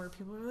that one where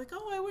people are like,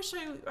 "Oh, I wish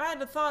I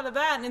had a thought of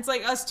that," and it's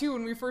like us too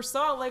when we first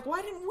saw it, like,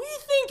 why didn't we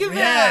think of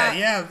that?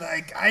 Yeah.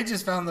 Like I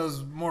just found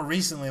those more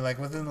recently, like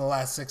within the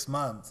last 6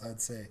 months,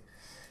 I'd say.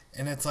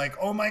 And it's like,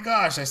 oh my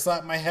gosh, I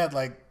slapped my head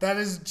like that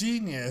is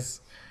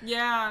genius.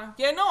 Yeah.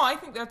 No, I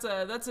think that's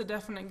a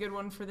definite good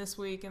one for this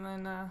week, and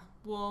then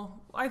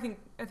I think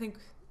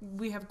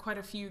we have quite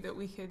a few that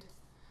we could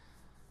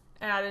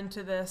add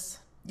into this.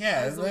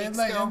 Yeah, as the weeks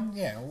go.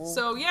 We'll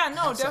So yeah,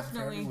 no, have something for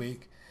definitely. every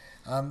week.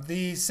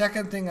 The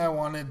second thing I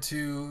wanted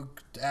to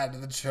add to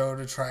the show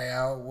to try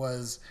out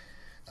was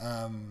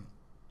a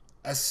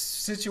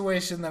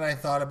situation that I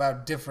thought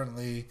about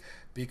differently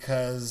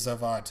because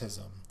of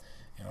autism.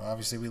 You know,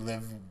 obviously we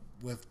live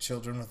with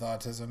children with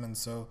autism, and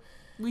so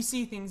We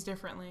see things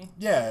differently.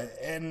 yeah,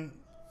 and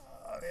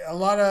a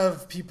lot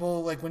of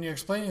people, like when you're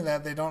explaining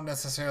that, they don't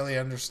necessarily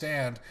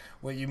understand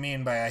what you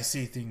mean by I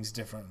see things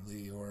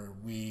differently or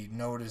we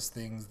notice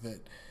things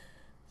that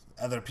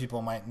other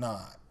people might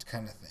not,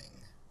 kind of thing.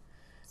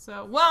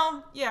 So,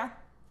 well, yeah.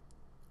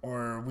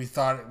 Or we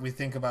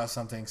think about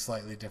something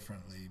slightly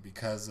differently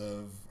because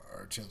of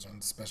our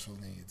children's special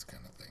needs,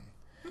 kind of thing.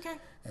 Okay.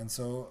 And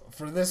so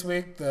for this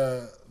week,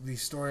 the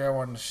story I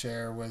wanted to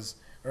share was,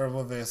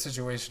 the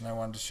situation I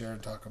wanted to share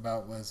and talk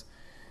about was,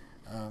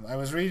 I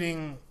was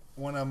reading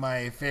one of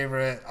my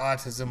favorite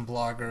autism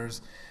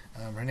bloggers.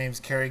 Her name's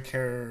Carrie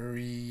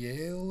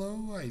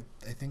Cariello.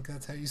 I think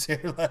that's how you say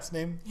her last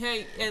name.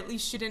 Hey, at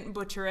least she didn't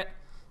butcher it.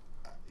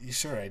 You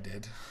sure I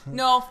did?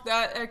 No,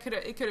 it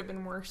could have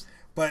been worse.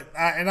 But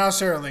and I'll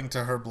share a link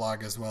to her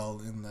blog as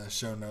well in the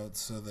show notes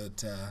so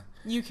that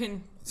You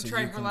can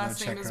try her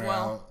last name as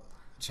well.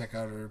 Check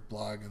out her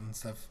blog and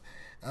stuff.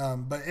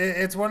 But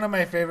it's one of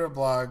my favorite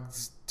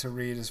blogs to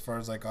read as far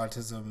as like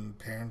autism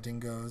parenting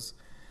goes.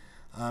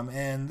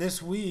 And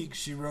this week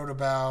she wrote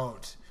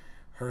about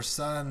her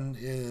son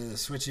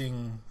is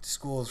switching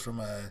schools from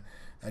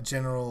a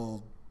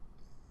general,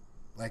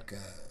 like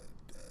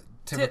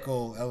a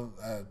typical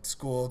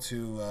school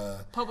to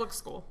Public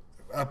school.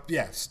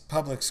 Yes,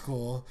 public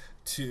school,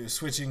 to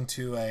switching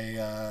to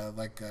a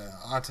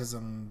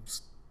autism,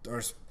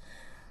 or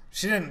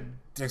she didn't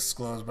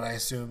disclose, but I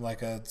assume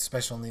like a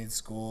special needs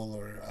school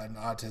or an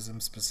autism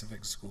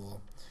specific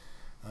school,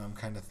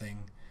 kind of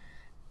thing.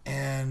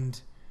 And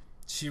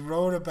she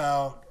wrote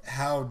about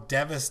how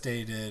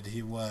devastated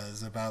he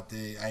was about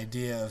the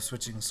idea of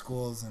switching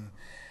schools and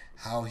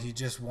how he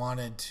just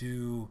wanted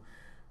to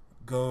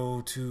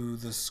go to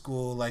the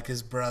school like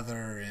his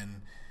brother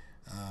and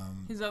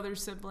his other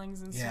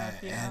siblings and yeah,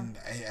 stuff. Yeah, and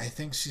I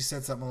think she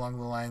said something along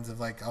the lines of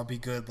like, I'll be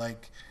good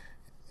like,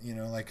 you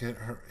know, like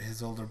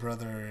his older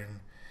brother,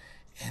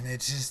 and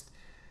it just,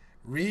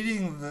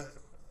 reading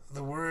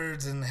the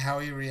words and how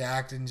he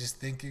reacted and just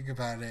thinking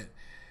about it,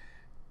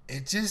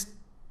 it just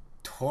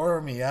tore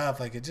me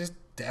up. Like, it just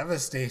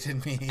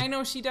devastated me. I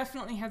know she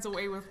definitely has a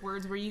way with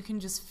words where you can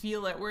just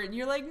feel it, where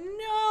you're like,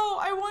 no,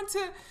 I want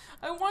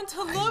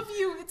to love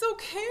you. It's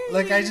okay.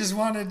 Like, I just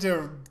wanted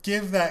to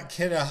give that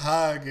kid a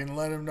hug and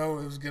let him know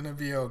it was going to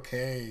be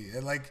okay.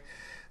 And like,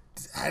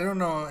 I don't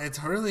know.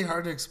 It's really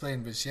hard to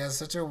explain, but she has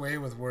such a way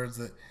with words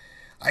that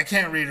I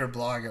can't read her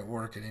blog at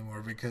work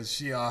anymore because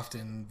she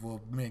often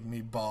will make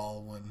me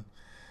bawl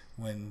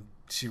when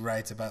she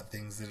writes about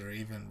things that are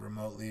even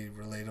remotely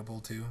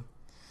relatable to.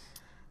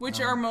 Which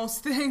are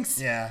most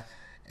things. Yeah.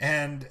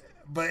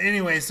 But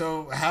anyway,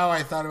 so how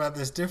I thought about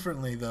this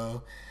differently,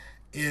 though,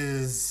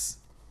 is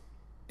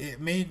it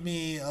made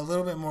me a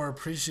little bit more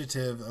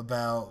appreciative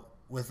about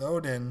with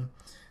Odin,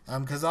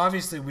 because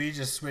obviously we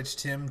just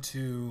switched him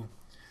to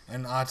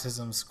an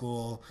autism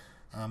school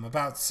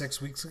about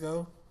 6 weeks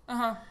ago.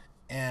 Uh-huh.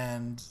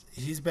 And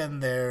he's been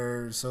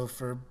there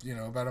for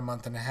about a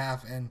month and a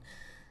half, and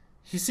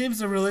he seems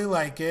to really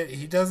like it.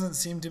 He doesn't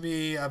seem to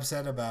be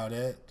upset about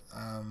it.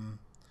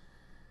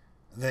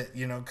 That,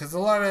 because a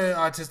lot of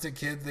autistic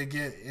kids, they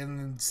get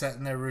set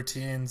in their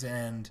routines,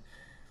 and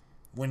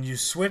when you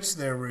switch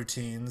their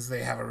routines,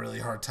 they have a really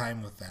hard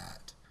time with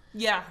that.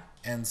 Yeah.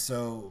 And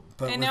so,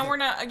 but and now we're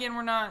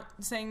not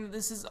saying that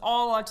this is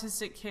all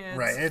autistic kids.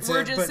 Right.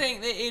 We're just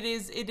saying that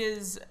it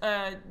is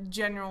a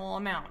general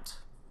amount.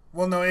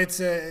 Well, no, it's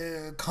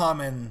a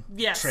common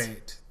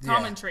trait.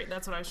 Common trait.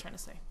 That's what I was trying to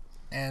say.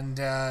 And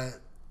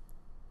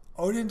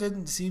Odin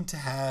didn't seem to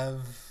have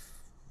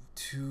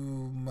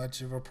too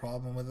much of a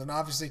problem with it. And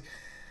obviously,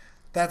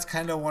 that's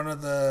kind of one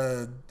of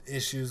the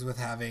issues with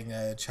having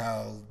a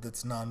child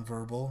that's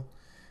nonverbal,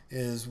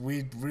 is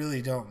we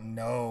really don't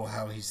know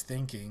how he's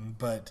thinking,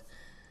 but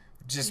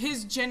just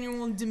his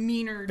genuine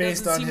demeanor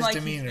based doesn't on seem his like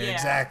demeanor,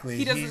 exactly.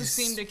 He doesn't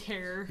seem to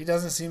care. He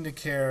doesn't seem to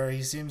care.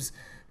 He seems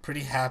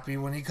pretty happy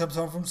when he comes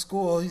home from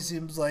school. He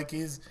seems like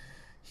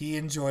he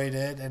enjoyed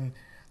it. And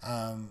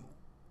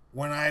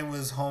when I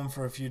was home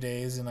for a few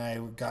days and I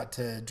got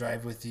to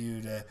drive with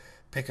you to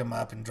pick him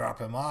up and drop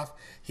him off,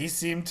 he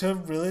seemed to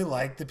really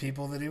like the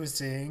people that he was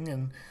seeing,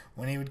 and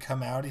when he would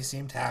come out, he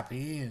seemed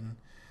happy. And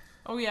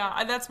Oh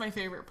yeah, that's my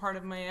favorite part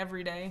of my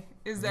everyday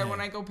is that Yeah. when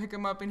I go pick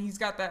him up and he's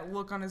got that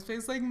look on his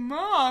face like,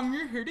 Mom,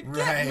 you're here to get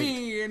Right.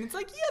 me. And it's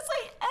like, yes,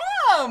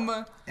 I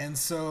am. And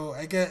so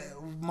I get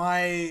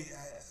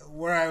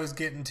where I was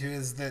getting to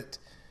is that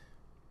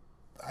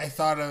I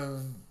thought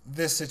of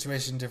this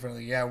situation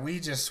differently. Yeah, we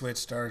just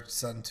switched our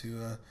son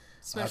to a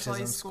Special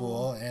autism ed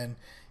school, and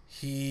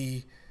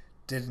he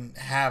didn't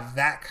have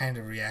that kind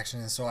of reaction,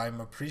 and so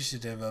I'm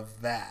appreciative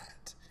of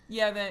that.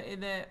 Yeah,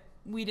 that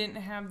we didn't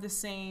have the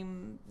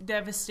same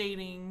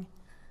devastating.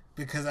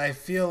 Because I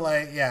feel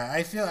like,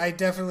 I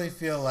definitely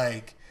feel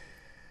like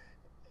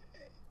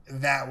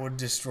that would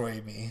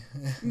destroy me.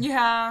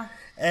 Yeah.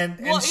 and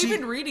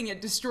Even reading it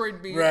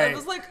destroyed me. Right. I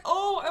was like,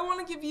 oh, I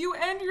want to give you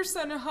and your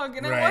son a hug,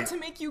 and I Right. want to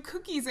make you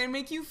cookies and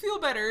make you feel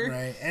better.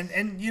 Right.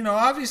 And you know,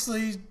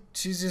 obviously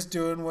she's just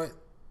doing what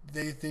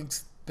they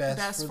think's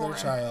best for their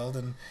him. child,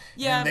 and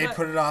they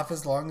put it off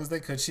as long as they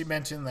could. She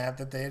mentioned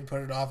that they had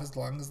put it off as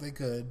long as they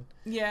could.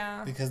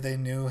 Yeah. Because they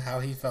knew how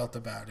he felt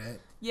about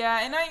it. Yeah,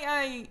 and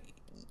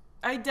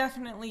I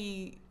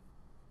definitely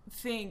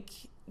think,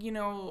 you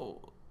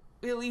know,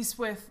 at least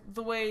with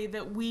the way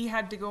that we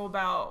had to go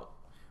about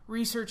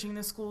researching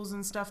the schools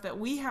and stuff that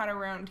we had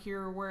around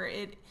here, where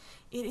it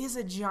is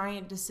a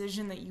giant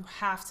decision that you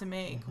have to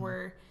make,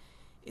 where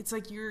it's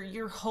like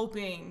you're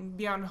hoping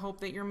beyond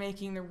hope that you're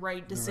making the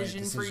right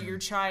decision for your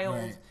child.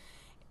 Right.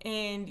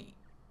 And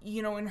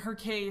you know, in her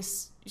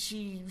case,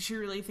 she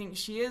really thinks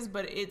she is,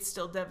 but it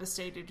still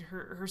devastated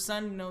her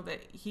son to know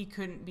that he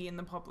couldn't be in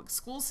the public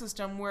school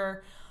system,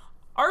 where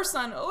our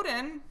son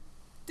Odin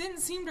didn't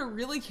seem to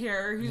really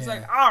care. He was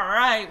like, all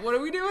right, what are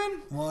we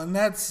doing? Well, and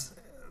that's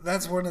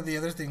one of the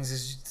other things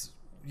is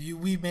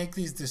we make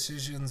these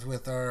decisions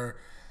with our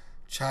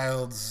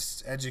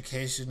child's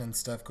education and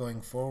stuff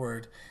going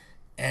forward,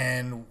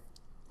 and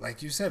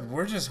like you said,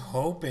 we're just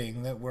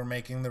hoping that we're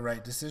making the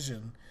right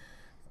decision.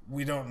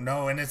 We don't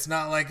know, and it's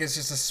not like it's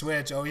just a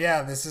switch. Oh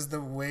yeah, this is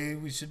the way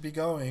we should be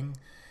going.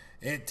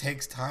 It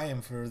takes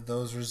time for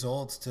those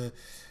results to,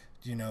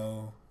 you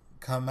know,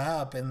 come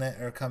up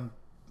or come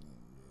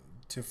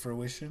to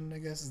fruition, I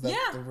guess. Is that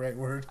the right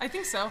word? I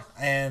think so.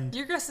 And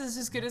your guess is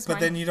as good as mine. But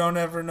then you don't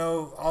ever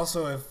know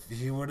also if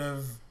he would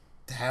have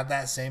had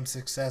that same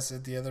success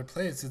at the other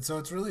place. And so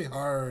it's really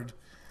hard.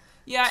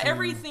 Yeah,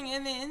 everything,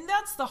 and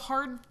that's the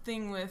hard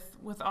thing with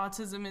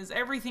autism is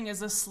everything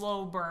is a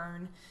slow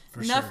burn.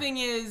 For Nothing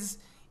sure. is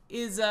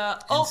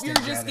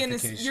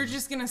Instant you're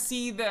just gonna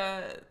see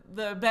the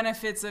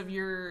benefits of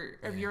your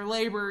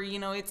labor. You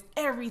know,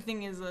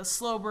 everything is a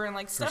slow burn.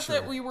 Like stuff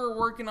that we were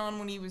working on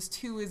when he was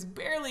 2 is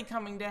barely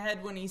coming to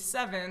head when he's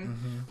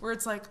 7, where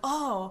it's like,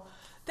 oh,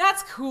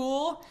 that's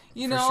cool.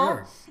 You know,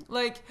 sure.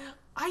 Like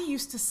I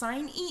used to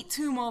sign eat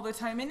to him all the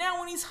time, and now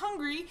when he's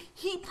hungry,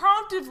 he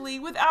promptly,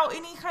 without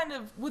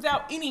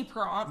any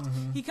prompt,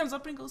 he comes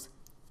up and goes,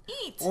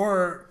 eat.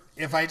 Or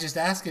if I just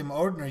ask him,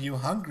 Odin, are you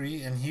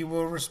hungry? And he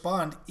will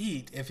respond,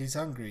 eat, if he's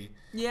hungry.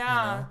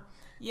 Yeah. You know?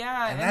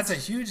 Yeah. And that's a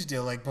huge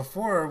deal. Like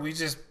before, we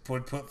just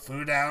would put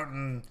food out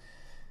and,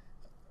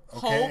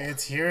 okay,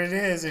 here it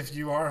is. If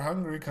you are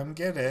hungry, come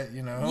get it,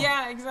 you know?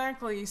 Yeah,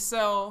 exactly.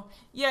 So,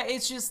 yeah,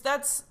 it's just,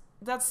 that's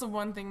the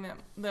one thing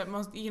that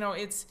most, you know,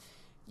 it's,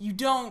 you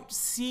don't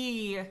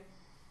see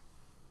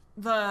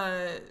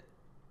the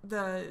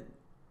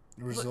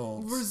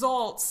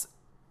results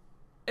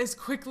as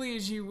quickly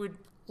as you would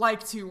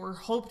like to or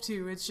hope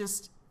to. It's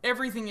just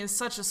everything is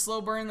such a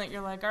slow burn that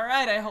you're like, all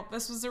right, I hope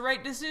this was the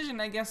right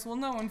decision. I guess we'll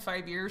know in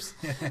 5 years.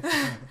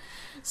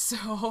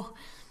 So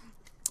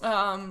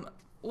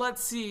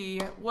let's see,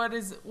 what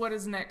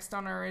is next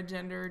on our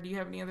agenda, or do you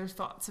have any other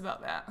thoughts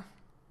about that?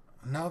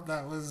 No,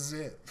 that was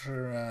it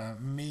for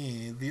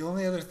me. The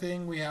only other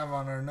thing we have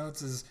on our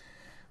notes is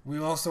we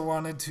also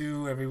wanted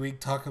to every week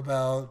talk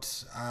about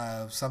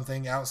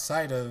something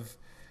outside of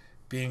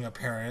being a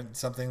parent,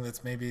 something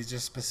that's maybe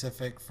just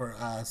specific for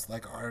us,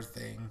 like our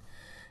thing,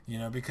 you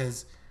know,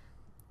 because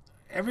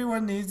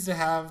everyone needs to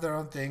have their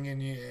own thing,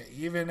 and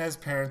even as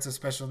parents of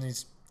special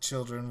needs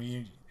children,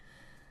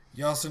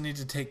 you also need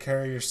to take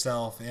care of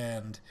yourself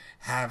and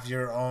have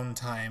your own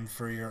time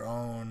for your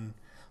own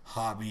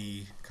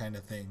hobby kind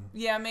of thing.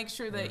 Yeah, make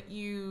sure that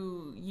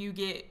you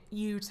get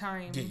you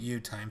time. Get you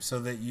time so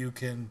that you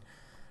can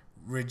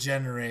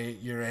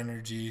regenerate your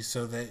energy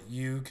so that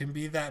you can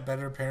be that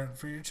better parent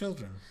for your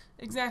children.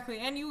 Exactly.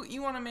 And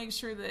you want to make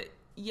sure that,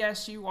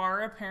 yes, you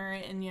are a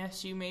parent, and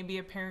yes, you may be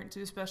a parent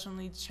to a special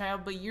needs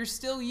child, but you're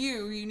still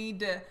you. You need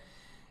to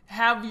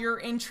have your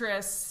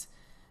interests,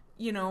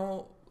 you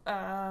know,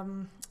 I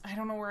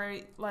don't know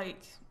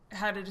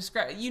how to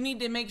describe it. You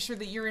need to make sure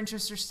that your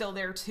interests are still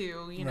there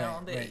too, you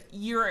know, that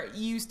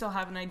you still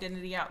have an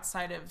identity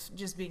outside of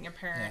just being a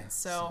parent. Yeah,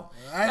 so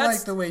I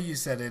like the way you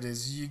said it,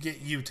 is you get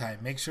you time.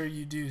 Make sure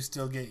you do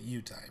still get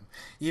you time.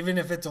 Even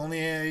if it's only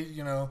a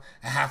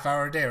half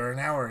hour a day or an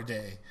hour a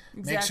day.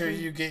 Exactly. Make sure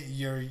you get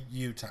your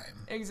you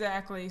time.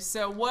 Exactly.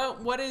 So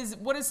what is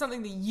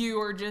something that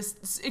you are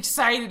just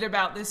excited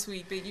about this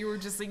week, that you were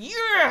just like,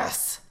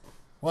 yes?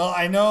 Well,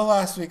 I know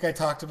last week I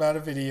talked about a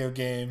video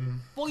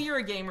game. Well, you're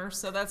a gamer,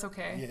 so that's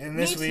okay. And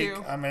this Me week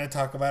too. I'm going to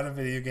talk about a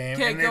video game.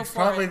 Okay, and go it's for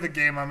probably it. the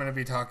game I'm going to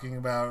be talking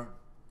about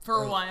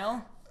For a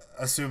while.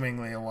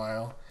 assumingly a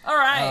while. All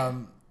right.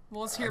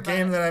 Well, let's hear A about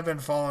game it. that I've been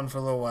following for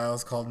a little while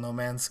is called No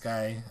Man's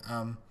Sky.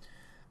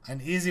 An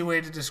easy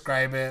way to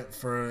describe it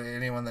for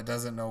anyone that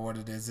doesn't know what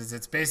it is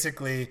it's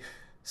basically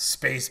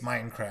space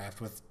Minecraft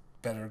with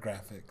better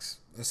graphics,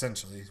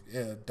 essentially.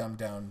 Dumbed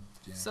down.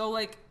 Yeah. So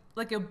like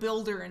a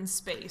builder in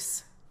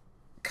space.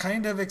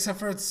 Kind of, except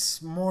for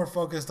it's more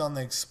focused on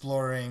the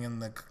exploring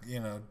and the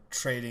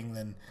trading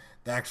than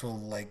the actual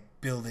like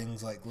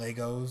buildings, like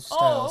Legos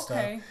style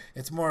okay. stuff.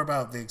 It's more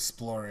about the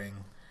exploring.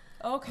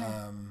 Okay.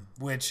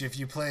 Which, if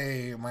you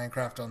play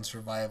Minecraft on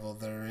survival,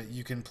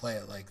 you can play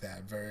it like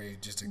that, very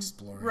just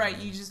exploring. Right. I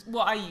used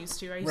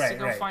to. I used to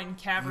go find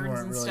caverns you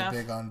weren't and really stuff.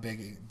 big on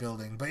big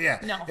building, but yeah,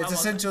 No, it's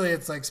essentially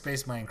it's like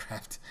space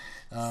Minecraft.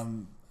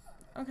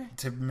 Okay.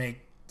 To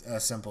make a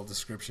simple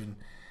description.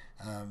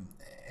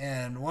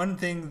 And one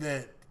thing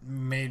that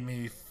made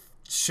me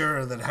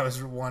sure that I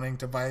was wanting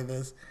to buy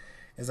this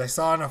is I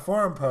saw in a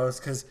forum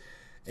post, because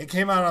it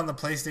came out on the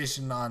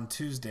PlayStation on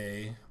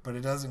Tuesday, but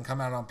it doesn't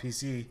come out on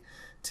PC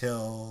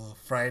till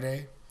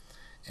Friday.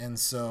 And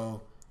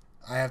so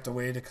I have to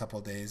wait a couple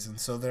days. And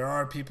so there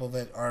are people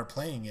that are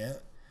playing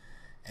it.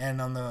 And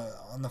on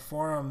the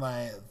forum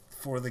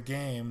for the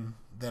game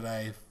that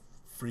I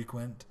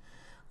frequent,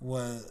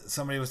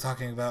 somebody was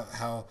talking about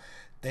how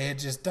they had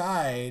just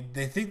died.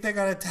 They think they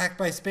got attacked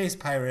by space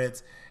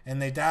pirates, and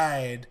they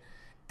died,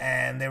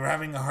 and they were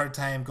having a hard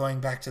time going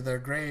back to their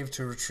grave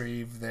to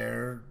retrieve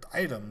their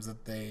items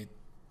that they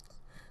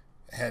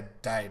had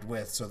died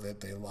with, so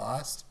that they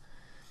lost.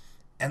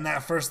 And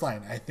that first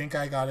line, I think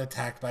I got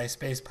attacked by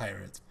space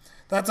pirates.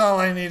 That's all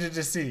I needed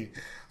to see.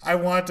 I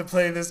want to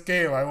play this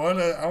game. I want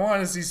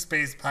to see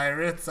space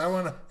pirates.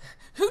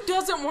 Who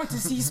doesn't want to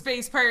see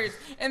space pirates?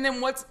 And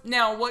then what's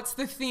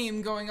the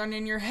theme going on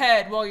in your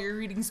head while you're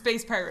reading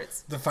Space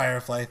Pirates? The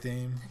Firefly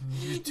theme.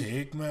 You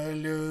take my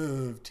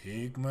love,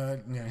 take my...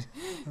 No.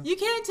 You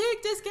can't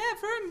take this cat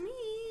from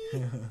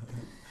me.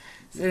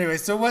 Anyway,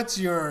 so what's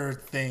your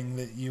thing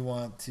that you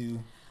want to...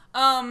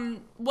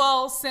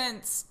 Well,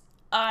 since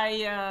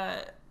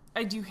I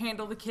do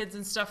handle the kids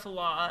and stuff a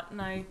lot, and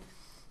I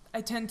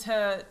tend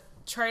to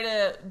try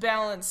to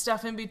balance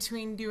stuff in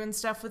between doing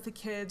stuff with the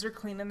kids or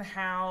cleaning the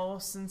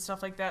house and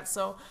stuff like that.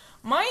 So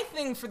my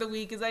thing for the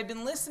week is I've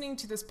been listening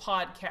to this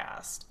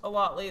podcast a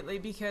lot lately,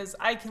 because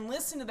I can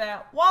listen to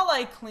that while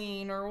I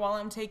clean or while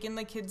I'm taking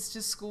the kids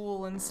to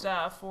school and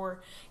stuff,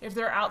 or if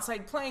they're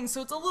outside playing.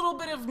 So it's a little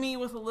bit of me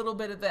with a little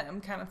bit of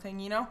them kind of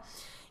thing,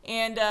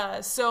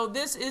 And so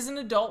this is an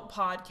adult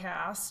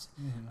podcast.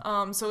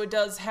 Mm-hmm. So it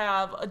does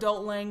have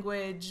adult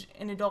language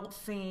and adult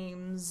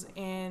themes,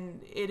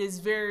 and it is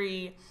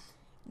very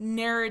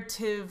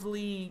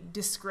narratively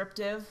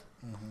descriptive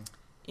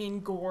in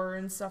gore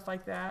and stuff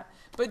like that.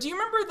 But do you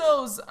remember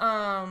those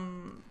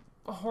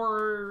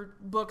horror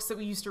books that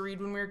we used to read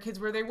when we were kids,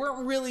 where they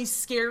weren't really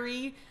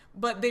scary,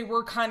 but they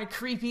were kind of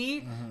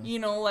creepy?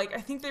 Like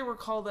I think they were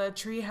called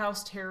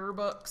Treehouse Terror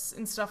books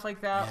and stuff like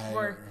that. Yeah,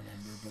 where, I don't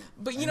remember,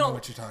 but I know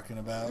what you're talking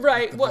about.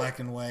 Right? With the black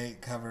and white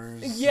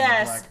covers.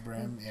 Yes. And the black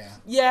brim. Yeah.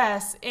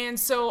 Yes. And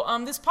so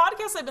this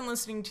podcast I've been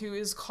listening to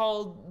is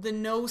called the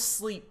No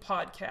Sleep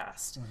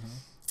Podcast.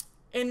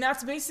 And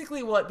that's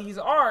basically what these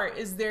are,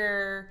 is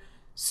they're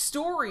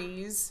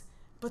stories,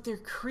 but they're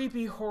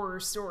creepy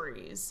horror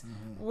stories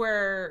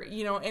where,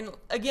 and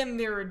again,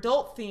 they're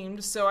adult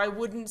themed, so I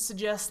wouldn't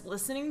suggest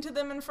listening to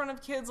them in front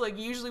of kids. Like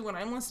usually when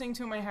I'm listening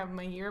to them, I have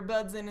my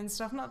earbuds in and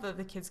stuff. Not that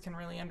the kids can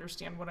really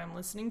understand what I'm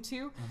listening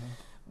to,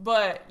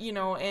 but,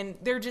 and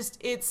they're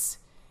just, it's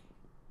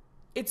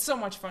so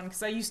much fun,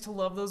 because I used to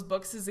love those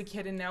books as a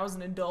kid, and now as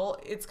an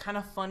adult, it's kind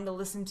of fun to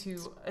listen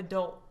to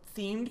adult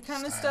themed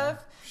kind of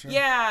stuff. Sure.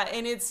 Yeah,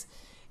 and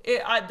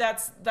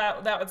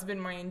that's been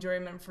my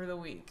enjoyment for the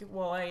week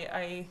while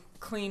I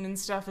clean and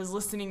stuff, is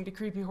listening to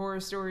creepy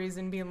horror stories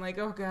and being like,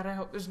 oh god, I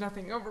hope there's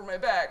nothing over my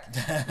back.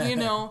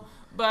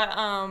 But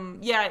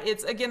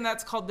it's, again,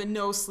 that's called the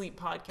No Sleep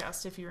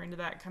Podcast if you're into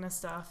that kind of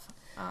stuff.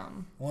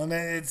 Well, and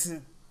it's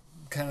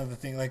kind of the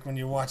thing, like when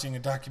you're watching a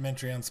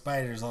documentary on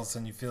spiders, all of a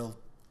sudden you feel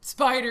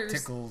spiders,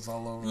 tickles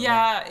all over.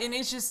 Yeah, and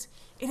it's just,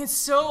 and it's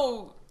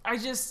so,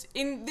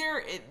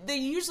 they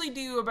usually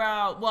do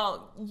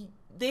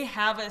they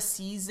have a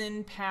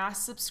season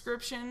pass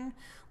subscription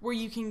where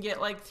you can get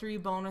like 3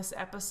 bonus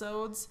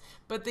episodes,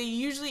 but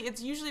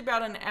it's usually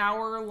about an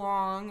hour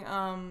long,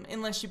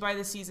 unless you buy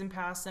the season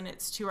pass, and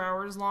it's 2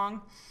 hours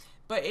long,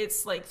 but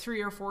it's like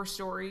 3 or 4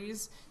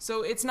 stories.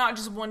 So it's not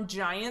just one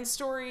giant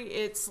story,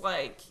 it's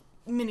like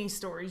mini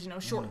stories,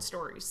 short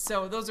stories.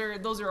 So those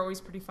are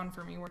always pretty fun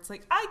for me, where it's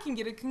like I can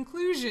get a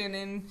conclusion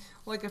in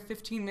like a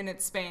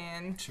 15-minute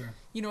span. Sure.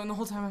 And the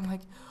whole time I'm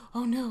like,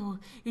 oh no,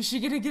 is she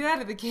gonna get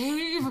out of the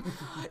cave?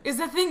 Is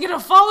that thing gonna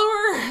follow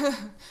her?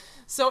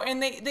 So,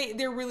 and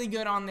they're really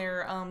good on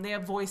their, they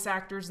have voice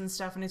actors and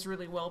stuff, and it's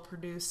really well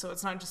produced. So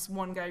it's not just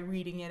one guy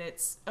reading it,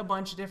 it's a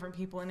bunch of different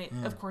people, and it,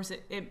 of course,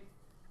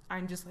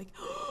 I'm just like,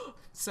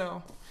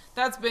 so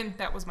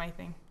that was my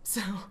thing.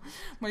 So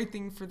my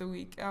thing for the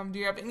week. Do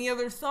you have any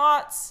other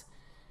thoughts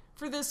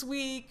for this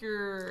week,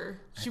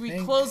 or should we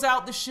close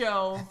out the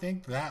show? I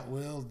think that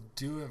will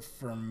do it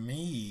for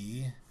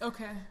me.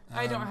 Okay.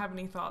 I don't have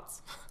any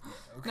thoughts.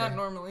 Okay. Not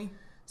normally.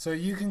 So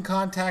you can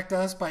contact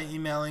us by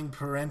emailing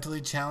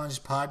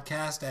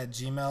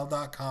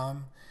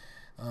parentallychallengedpodcast@gmail.com.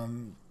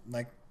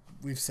 Like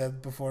we've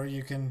said before,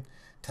 you can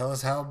tell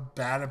us how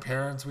bad of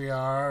parents we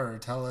are, or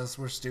tell us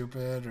we're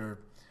stupid, or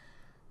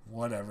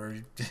whatever.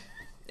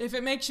 If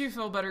it makes you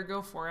feel better,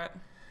 go for it.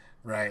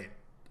 Right.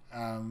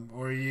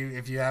 Or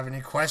if you have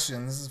any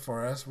questions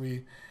for us,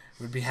 we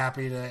would be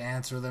happy to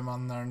answer them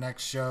on our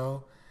next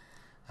show.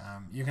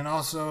 You can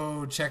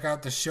also check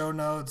out the show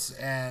notes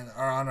and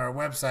are on our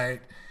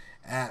website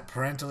at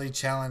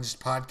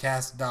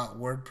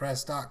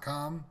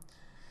parentallychallengedpodcast.wordpress.com.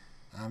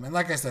 And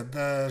like I said,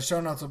 the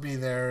show notes will be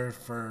there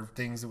for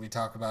things that we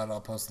talk about. I'll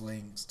post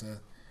links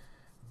to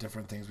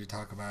different things we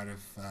talk about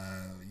if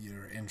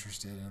you're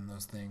interested in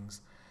those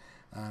things.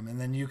 And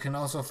then you can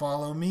also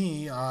follow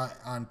me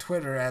on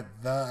Twitter at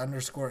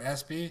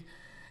 @the_SB,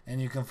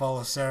 and you can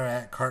follow Sarah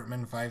at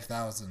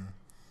Cartman5000.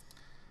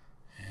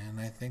 And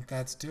I think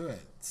that's do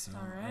it. So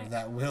all right.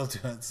 that will do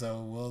it.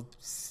 So we'll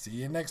see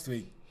you next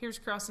week. Here's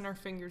crossing our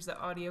fingers that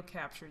audio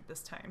captured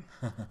this time.